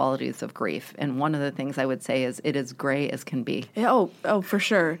many qualities of grief. And one of the things I would say is it is gray as can be. Oh, for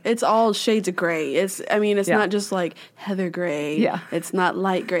sure. It's all shades of gray. It's not just like Heather gray. Yeah. It's not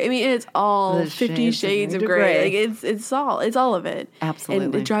light gray. I mean, it's all The 50 shades of gray. Like it's all of it. Absolutely.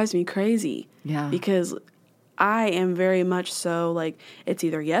 And it drives me crazy. Yeah. Because I am very much so like it's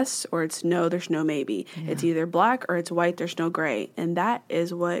either yes or it's no, there's no maybe. Yeah. It's either black or it's white, there's no gray. And that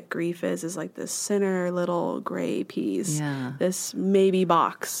is what grief is like this center little gray piece. Yeah. This maybe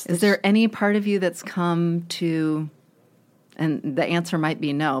box. Is there any part of you that's come to, and the answer might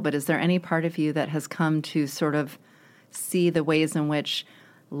be no, but is there any part of you that has come to sort of see the ways in which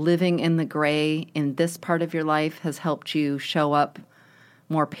living in the gray in this part of your life has helped you show up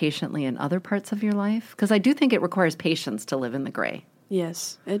more patiently in other parts of your life? Because I do think it requires patience to live in the gray.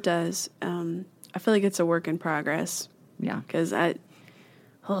 Yes, it does. I feel like it's a work in progress. Yeah. Because it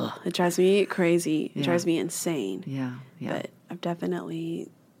drives me crazy. It drives me insane. Yeah, yeah. But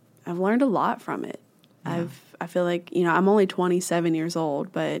I've learned a lot from it. Yeah. I feel like, I'm only 27 years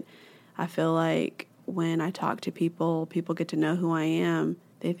old, but I feel like when I talk to people get to know who I am.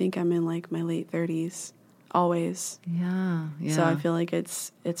 They think I'm in like my late 30s. Always. Yeah, yeah. So I feel like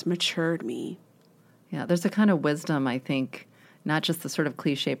it's matured me. Yeah, there's a kind of wisdom, I think, not just the sort of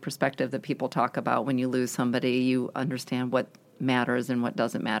cliche perspective that people talk about when you lose somebody, you understand what matters and what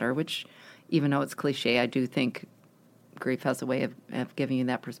doesn't matter, which even though it's cliche, I do think grief has a way of giving you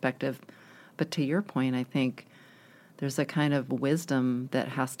that perspective. But to your point, I think there's a kind of wisdom that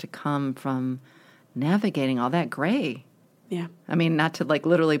has to come from navigating all that gray. Yeah. I mean, not to like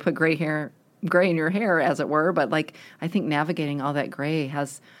literally put gray in your hair, as it were, but like I think navigating all that gray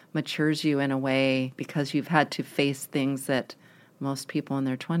matures you in a way because you've had to face things that most people in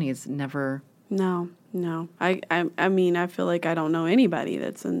their 20s never. No. I mean, I feel like I don't know anybody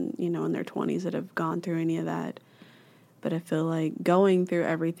that's in their 20s that have gone through any of that. But I feel like going through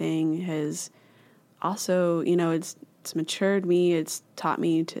everything has also, it's matured me. It's taught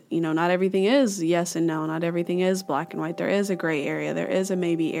me to, not everything is yes and no. Not everything is black and white. There is a gray area. There is a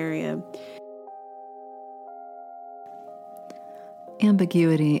maybe area.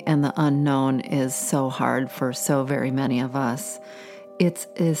 Ambiguity and the unknown is so hard for so very many of us. It's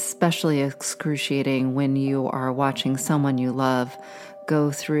especially excruciating when you are watching someone you love go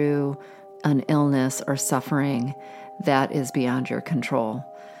through an illness or suffering that is beyond your control.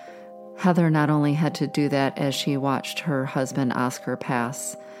 Heather not only had to do that as she watched her husband Oscar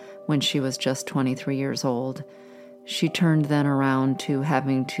pass when she was just 23 years old, she turned then around to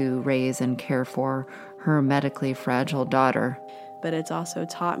having to raise and care for her medically fragile daughter. But it's also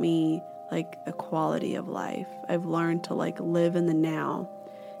taught me like the quality of life. I've learned to like live in the now.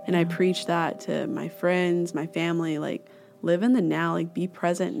 And I preach that to my friends, my family, like live in the now, like be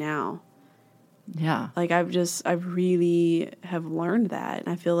present now. Yeah. Like I really have learned that. And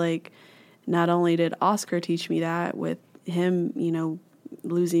I feel like not only did Oscar teach me that with him, you know,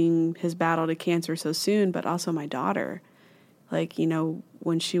 losing his battle to cancer so soon, but also my daughter. Like, you know,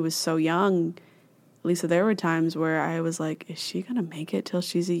 when she was so young, Lisa, there were times where I was like, is she going to make it till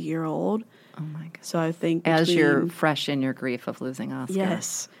she's a year old? Oh my God. So I think as you're fresh in your grief of losing Oscar.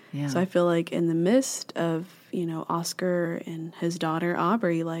 Yes. Yeah. So I feel like in the midst of, you know, Oscar and his daughter,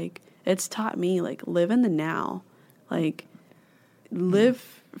 Aubrey, like it's taught me like live in the now, like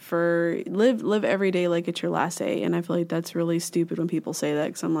live every day like it's your last day. And I feel like that's really stupid when people say that,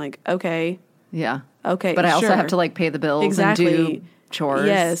 because I'm like, okay. Yeah. Okay. But I also sure. have to like pay the bills exactly. and do chores.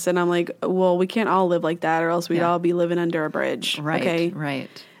 Yes. And I'm like, well, we can't all live like that, or else we'd all be living under a bridge. Right. Okay. Right.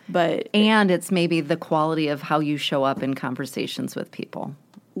 And it's maybe the quality of how you show up in conversations with people.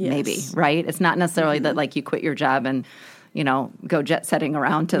 Yes. Maybe, right? It's not necessarily that like you quit your job and, you know, go jet setting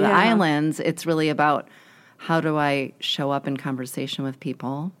around to the islands. It's really about how do I show up in conversation with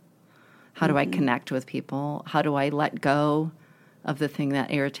people? How do I connect with people? How do I let go of the thing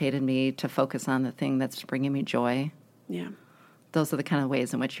that irritated me to focus on the thing that's bringing me joy? Yeah. Those are the kind of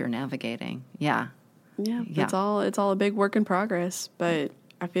ways in which you're navigating. Yeah. Yeah. It's all a big work in progress, but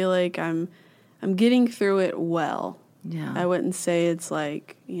I feel like I'm getting through it well. Yeah. I wouldn't say it's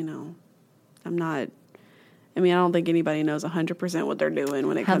like, you know, I don't think anybody knows 100% what they're doing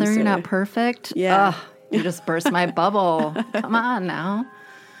when it comes to... Heather, you're not perfect? Yeah. Ugh, you just burst my bubble. Come on now.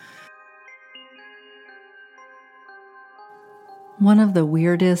 One of the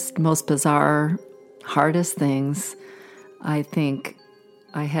weirdest, most bizarre, hardest things I think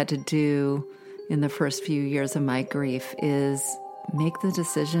I had to do in the first few years of my grief is make the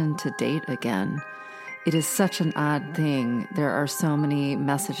decision to date again. It is such an odd thing. There are so many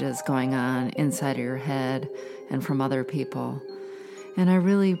messages going on inside of your head and from other people. And I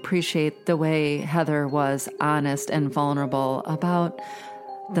really appreciate the way Heather was honest and vulnerable about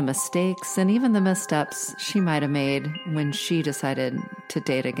the mistakes and even the missteps she might have made when she decided to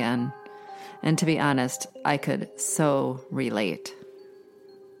date again. And to be honest, I could so relate.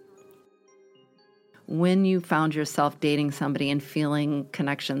 When you found yourself dating somebody and feeling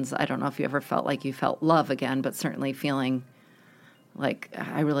connections, I don't know if you ever felt like you felt love again, but certainly feeling like,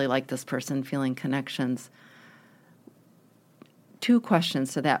 I really like this person, feeling connections. 2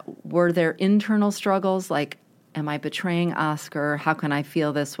 questions to that. Were there internal struggles, like, am I betraying Oscar? How can I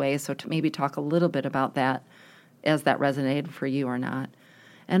feel this way? So to maybe talk a little bit about that, as that resonated for you or not.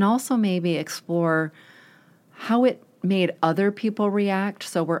 And also maybe explore how it made other people react.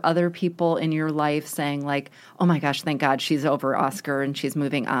 So were other people in your life saying like, oh my gosh, thank God she's over Oscar and she's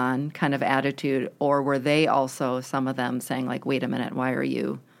moving on kind of attitude? Or were they also, some of them, saying like, wait a minute, why are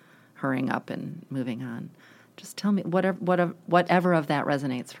you hurrying up and moving on? Just tell me whatever of that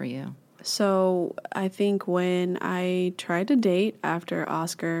resonates for you. So I think when I tried to date after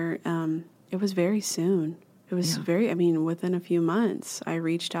Oscar, it was very soon. It was within a few months, I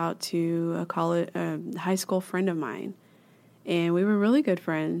reached out to a high school friend of mine, and we were really good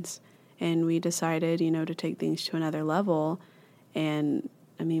friends, and we decided, to take things to another level. And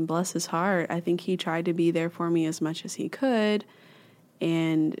bless his heart, I think he tried to be there for me as much as he could.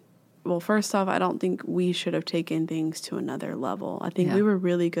 And well, first off, I don't think we should have taken things to another level. I think we were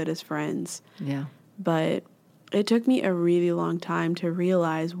really good as friends. Yeah. But it took me a really long time to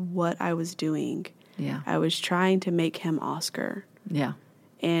realize what I was doing. Yeah. I was trying to make him Oscar. Yeah.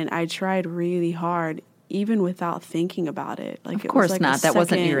 And I tried really hard, even without thinking about it. Like, of course not. That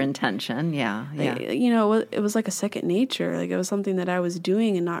wasn't your intention. Yeah. Yeah. It was like a second nature. Like, it was something that I was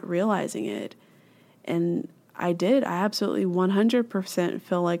doing and not realizing it. And I did. I absolutely 100%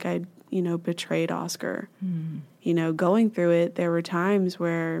 feel like I, betrayed Oscar. Mm. Going through it, there were times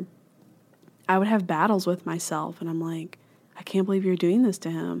where I would have battles with myself, and I'm like, I can't believe you're doing this to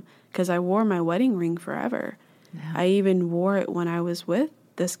him. Because I wore my wedding ring forever. Yeah. I even wore it when I was with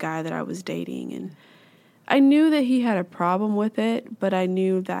this guy that I was dating. And I knew that he had a problem with it, but I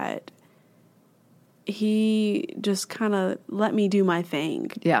knew that he just kind of let me do my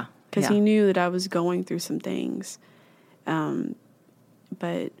thing. Yeah. Because he knew that I was going through some things.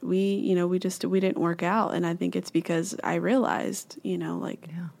 But we didn't work out. And I think it's because I realized,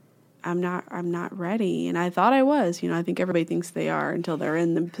 I'm not ready. And I thought I was, I think everybody thinks they are until they're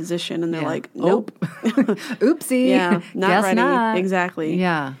in the position and they're like, nope. Oopsie. Yeah. Not Guess ready. Not. Exactly.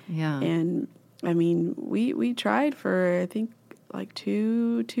 Yeah. Yeah. And we tried for, I think, like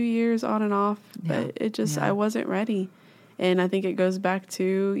two years on and off, but it just, I wasn't ready. And I think it goes back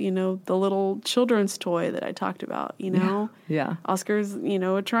to, the little children's toy that I talked about, Yeah. Oscar's,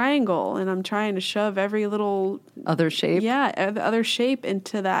 a triangle, and I'm trying to shove every little other shape. Yeah, other shape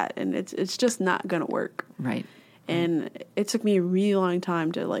into that, and it's just not going to work. Right. And it took me a really long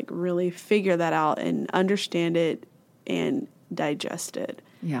time to like really figure that out and understand it and digest it.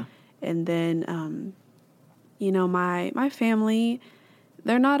 Yeah. And then, my family,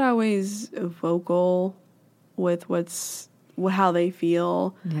 they're not always vocal with how they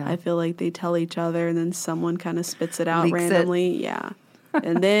feel. Yeah. I feel like they tell each other, and then someone kind of spits it out Leaks randomly. It. Yeah.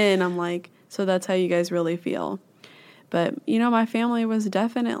 And then I'm like, so that's how you guys really feel. But, my family was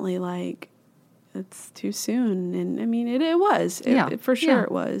definitely like, it's too soon. And I mean, it was. For sure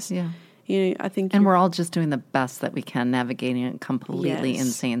it was. Yeah. I think. And we're all just doing the best that we can, navigating a completely Yes.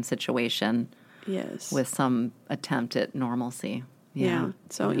 insane situation. Yes. With some attempt at normalcy. Yeah.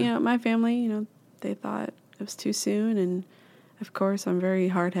 So, my family, they thought it was too soon. And of course, I'm very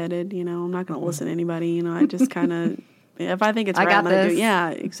hard-headed. I'm not going to listen to anybody. I just kind of, if I think it's right, I'm going to do it.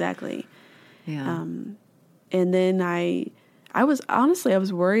 Yeah, exactly. Yeah. And then I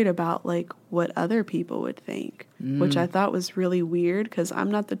was worried about like what other people would think, which I thought was really weird because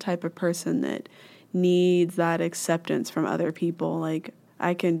I'm not the type of person that needs that acceptance from other people. Like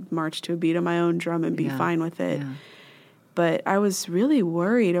I can march to a beat of my own drum and be fine with it. Yeah. But I was really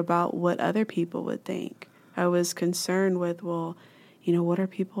worried about what other people would think. I was concerned with, what are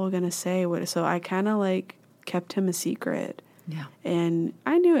people going to say? So I kind of like kept him a secret. Yeah. And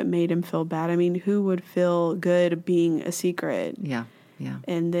I knew it made him feel bad. I mean, who would feel good being a secret? Yeah. Yeah.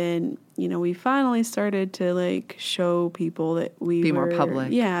 And then, we finally started to like show people that we more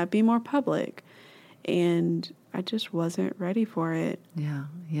public. Yeah, be more public. And I just wasn't ready for it. Yeah.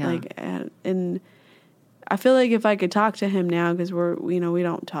 Yeah. Like, and I feel like if I could talk to him now, because we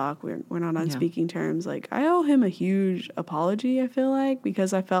don't talk, we're not on speaking terms. Like, I owe him a huge apology, I feel like,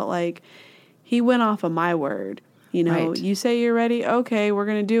 because I felt like he went off of my word. Right. You say you're ready, okay, we're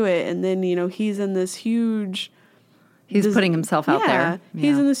going to do it. And then, he's in this huge... He's putting himself out there. Yeah,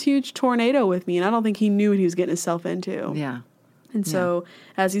 he's in this huge tornado with me, and I don't think he knew what he was getting himself into. Yeah. And so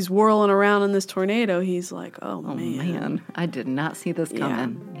as he's whirling around in this tornado, he's like, oh man. I did not see this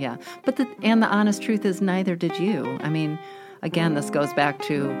coming. Yeah. But the honest truth is neither did you. I mean, again, this goes back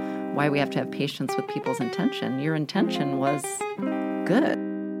to why we have to have patience with people's intention. Your intention was good.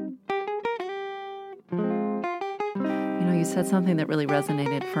 You said something that really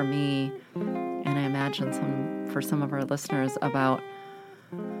resonated for me, and I imagine for some of our listeners, about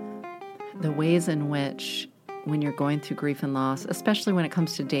the ways in which when you're going through grief and loss, especially when it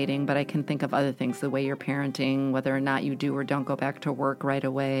comes to dating, but I can think of other things, the way you're parenting, whether or not you do or don't go back to work right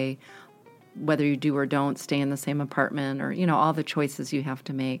away, whether you do or don't stay in the same apartment, or, all the choices you have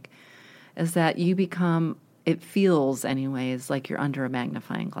to make, is that you become, it feels anyways, like you're under a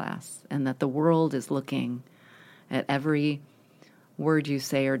magnifying glass, and that the world is looking at every word you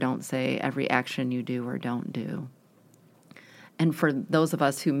say or don't say, every action you do or don't do. And for those of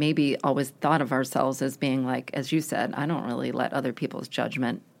us who maybe always thought of ourselves as being like, as you said, I don't really let other people's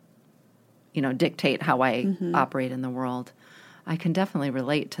judgment, dictate how I operate in the world. I can definitely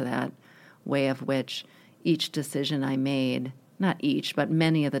relate to that way of which each decision I made, not each, but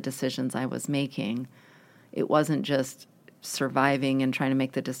many of the decisions I was making, it wasn't just surviving and trying to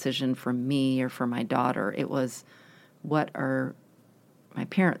make the decision for me or for my daughter. It was, what are my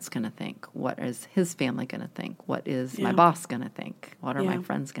parents going to think? What is his family going to think? What is my boss going to think? What are my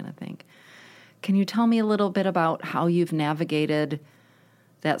friends going to think? Can you tell me a little bit about how you've navigated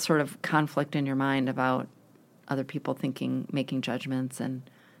that sort of conflict in your mind about other people thinking, making judgments, and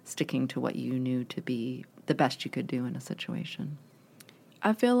sticking to what you knew to be the best you could do in a situation?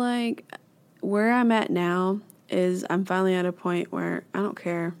 I feel like where I'm at now is I'm finally at a point where I don't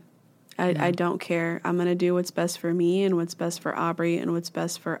care. I don't care. I'm going to do what's best for me and what's best for Aubrey and what's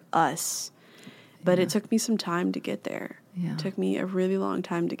best for us. But it took me some time to get there. Yeah. It took me a really long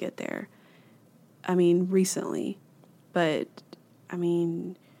time to get there. I mean, recently. But, I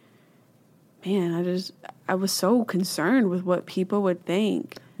mean, man, I was so concerned with what people would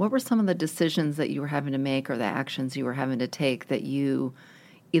think. What were some of the decisions that you were having to make or the actions you were having to take that you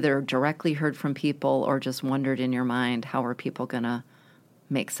either directly heard from people or just wondered in your mind, how are people going to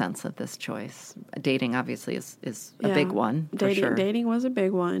make sense of this choice? Dating obviously is a big one, for sure. Dating was a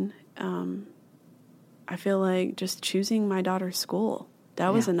big one. I feel like just choosing my daughter's school,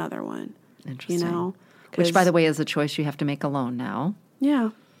 that was another one. Interesting. Which, by the way, is a choice you have to make alone now.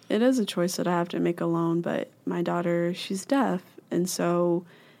 Yeah, it is a choice that I have to make alone, but my daughter, she's deaf. And so,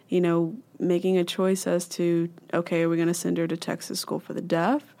 making a choice as to, okay, are we going to send her to Texas School for the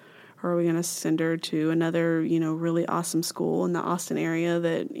Deaf? or are we going to send her to another, really awesome school in the Austin area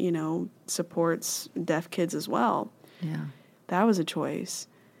that, supports deaf kids as well? Yeah. That was a choice.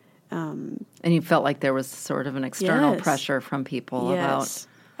 And you felt like there was sort of an external Yes. pressure from people about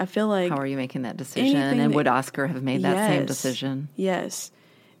I feel like how are you making that decision, and would Oscar have made that same decision? Yes.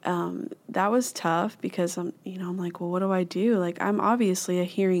 That was tough because I'm like, well, what do I do? Like, I'm obviously a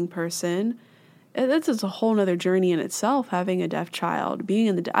hearing person. That's just a whole nother journey in itself, having a deaf child, being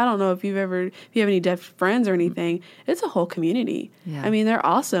in I don't know if you have any deaf friends or anything. It's a whole community. Yeah. I mean, they're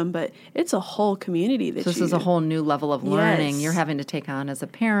awesome, but it's a whole community So this is a whole new level of learning you're having to take on as a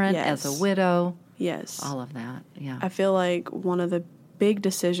parent, as a widow. Yes. All of that. Yeah. I feel like one of the big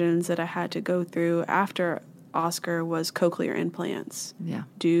decisions that I had to go through after Oscar was cochlear implants. Yeah.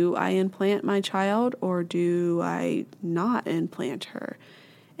 Do I implant my child or do I not implant her?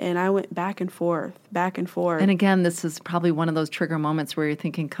 And I went back and forth. And again, this is probably one of those trigger moments where you're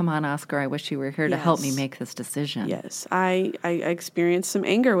thinking, come on, Oscar, I wish you were here to help me make this decision. Yes. I experienced some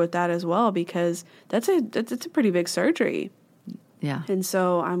anger with that as well because that's a pretty big surgery. Yeah. And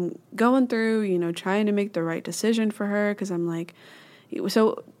so I'm going through, trying to make the right decision for her because I'm like,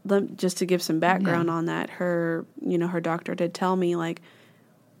 so just to give some background on that, her doctor did tell me, like,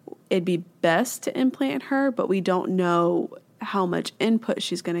 it'd be best to implant her, but we don't know how much input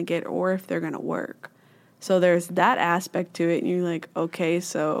she's going to get or if they're going to work. So there's that aspect to it. And you're like, okay,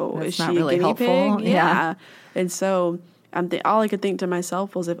 so that's is she really a guinea helpful. pig? Yeah. And so all I could think to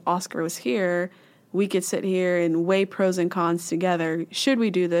myself was if Oscar was here, we could sit here and weigh pros and cons together. Should we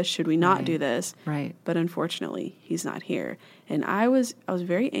do this? Should we not do this? Right. But unfortunately, he's not here. And I was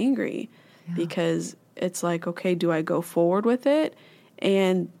very angry because it's like, okay, do I go forward with it?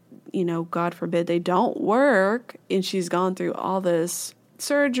 And God forbid they don't work, and she's gone through all this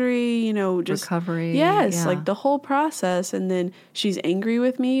surgery, just recovery. Yes, like the whole process, and then she's angry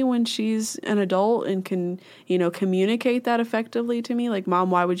with me when she's an adult and can, communicate that effectively to me. Like,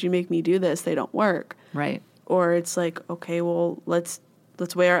 Mom, why would you make me do this? They don't work. Right. Or it's like, okay, well, let's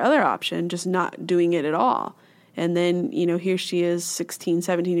weigh our other option, just not doing it at all. And then, here she is 16,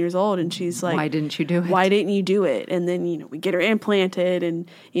 17 years old, and she's like, why didn't you do it? Why didn't you do it? And then, we get her implanted,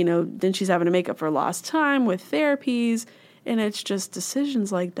 and, then she's having to make up for lost time with therapies. And it's just decisions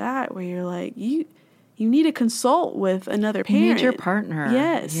like that where you're like, you need to consult with another parent. You need your partner.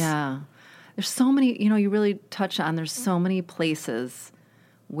 Yes. Yeah. There's so many, you really touch on, there's so many places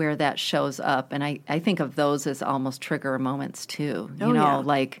where that shows up. And I think of those as almost trigger moments too.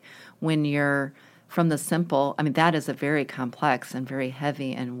 Like when you're from the simple, I mean, that is a very complex and very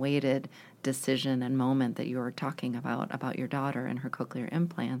heavy and weighted decision and moment that you were talking about your daughter and her cochlear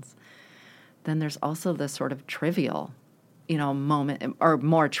implants. Then there's also the sort of trivial, moment or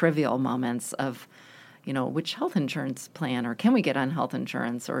more trivial moments of, which health insurance plan, or can we get on health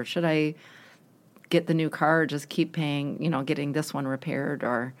insurance, or should I get the new car or just keep paying, getting this one repaired,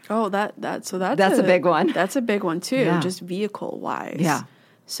 or. Oh, that's a big one. That's a big one too, just vehicle wise. Yeah.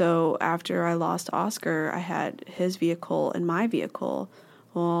 So after I lost Oscar, I had his vehicle and my vehicle.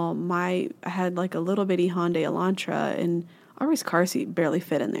 Well, I had like a little bitty Hyundai Elantra, and Ari's car seat barely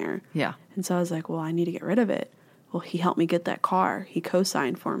fit in there. Yeah. And so I was like, well, I need to get rid of it. Well, he helped me get that car. He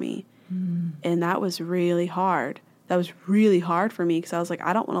co-signed for me. And that was really hard. That was really hard for me because I was like,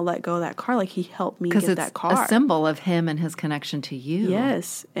 I don't want to let go of that car. Like, he helped me get that car. Because it's a symbol of him and his connection to you.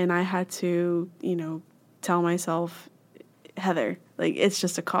 Yes. And I had to, tell myself, Heather, like, it's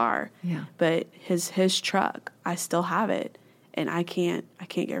just a car. Yeah. But his truck, I still have it, and I can't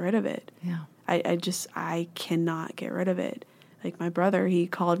get rid of it. Yeah. I cannot get rid of it. Like, my brother, he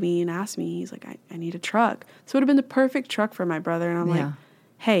called me and asked me, he's like, I need a truck. This would have been the perfect truck for my brother. And I'm like,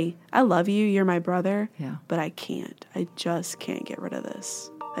 hey, I love you. You're my brother. Yeah. But I can't. I just can't get rid of this.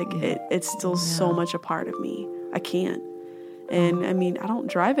 Like, it's still so much a part of me. I can't. And, I mean, I don't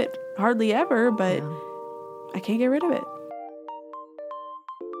drive it hardly ever, but I can't get rid of it.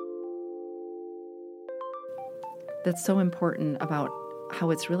 That's so important about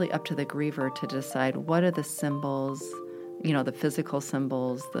how it's really up to the griever to decide what are the symbols, the physical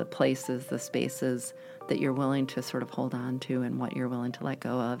symbols, the places, the spaces that you're willing to sort of hold on to and what you're willing to let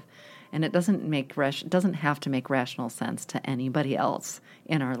go of. And it doesn't have to make rational sense to anybody else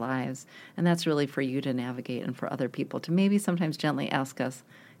in our lives. And that's really for you to navigate and for other people to maybe sometimes gently ask us,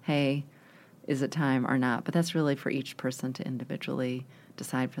 hey, is it time or not? But that's really for each person to individually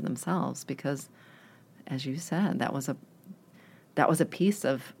decide for themselves because, as you said, that was a piece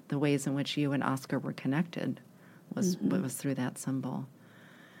of the ways in which you and Oscar were connected was through that symbol.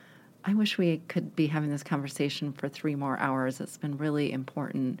 I wish we could be having this conversation for 3 more hours. It's been really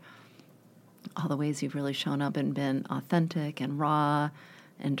important. All the ways you've really shown up and been authentic and raw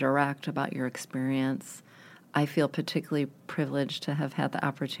and direct about your experience. I feel particularly privileged to have had the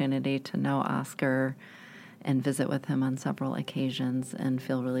opportunity to know Oscar and visit with him on several occasions, and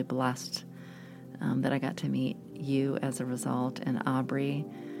feel really blessed that I got to meet you as a result, and Aubrey.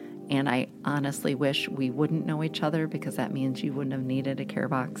 And I honestly wish we wouldn't know each other, because that means you wouldn't have needed a care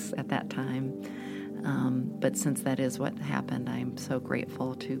box at that time. But since that is what happened, I'm so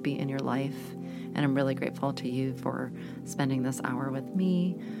grateful to be in your life. And I'm really grateful to you for spending this hour with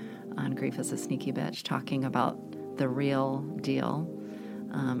me on Grief is a Sneaky Bitch, talking about the real deal,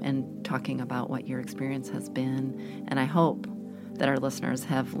 and talking about what your experience has been. And I hope that our listeners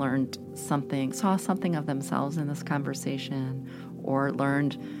have learned something, saw something of themselves in this conversation, or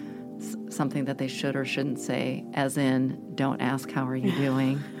learned something that they should or shouldn't say, as in, don't ask, how are you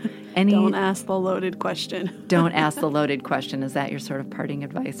doing? Don't ask the loaded question. Don't ask the loaded question. Is that your sort of parting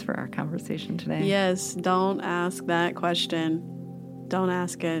advice for our conversation today? Yes, don't ask that question. Don't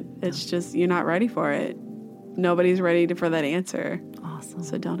ask it. It's just, you're not ready for it. Nobody's ready for that answer. Awesome.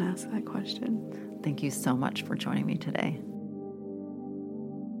 So don't ask that question. Thank you so much for joining me today.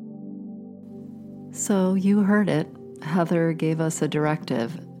 So you heard it. Heather gave us a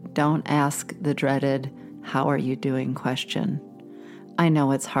directive. Don't ask the dreaded, how are you doing question. I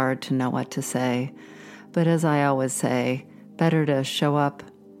know it's hard to know what to say, but as I always say, better to show up,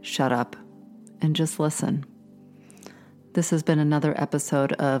 shut up, and just listen. This has been another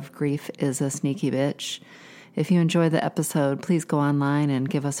episode of Grief is a Sneaky Bitch. If you enjoyed the episode, please go online and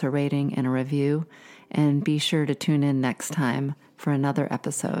give us a rating and a review, and be sure to tune in next time for another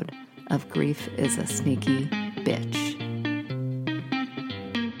episode of Grief is a Sneaky Bitch.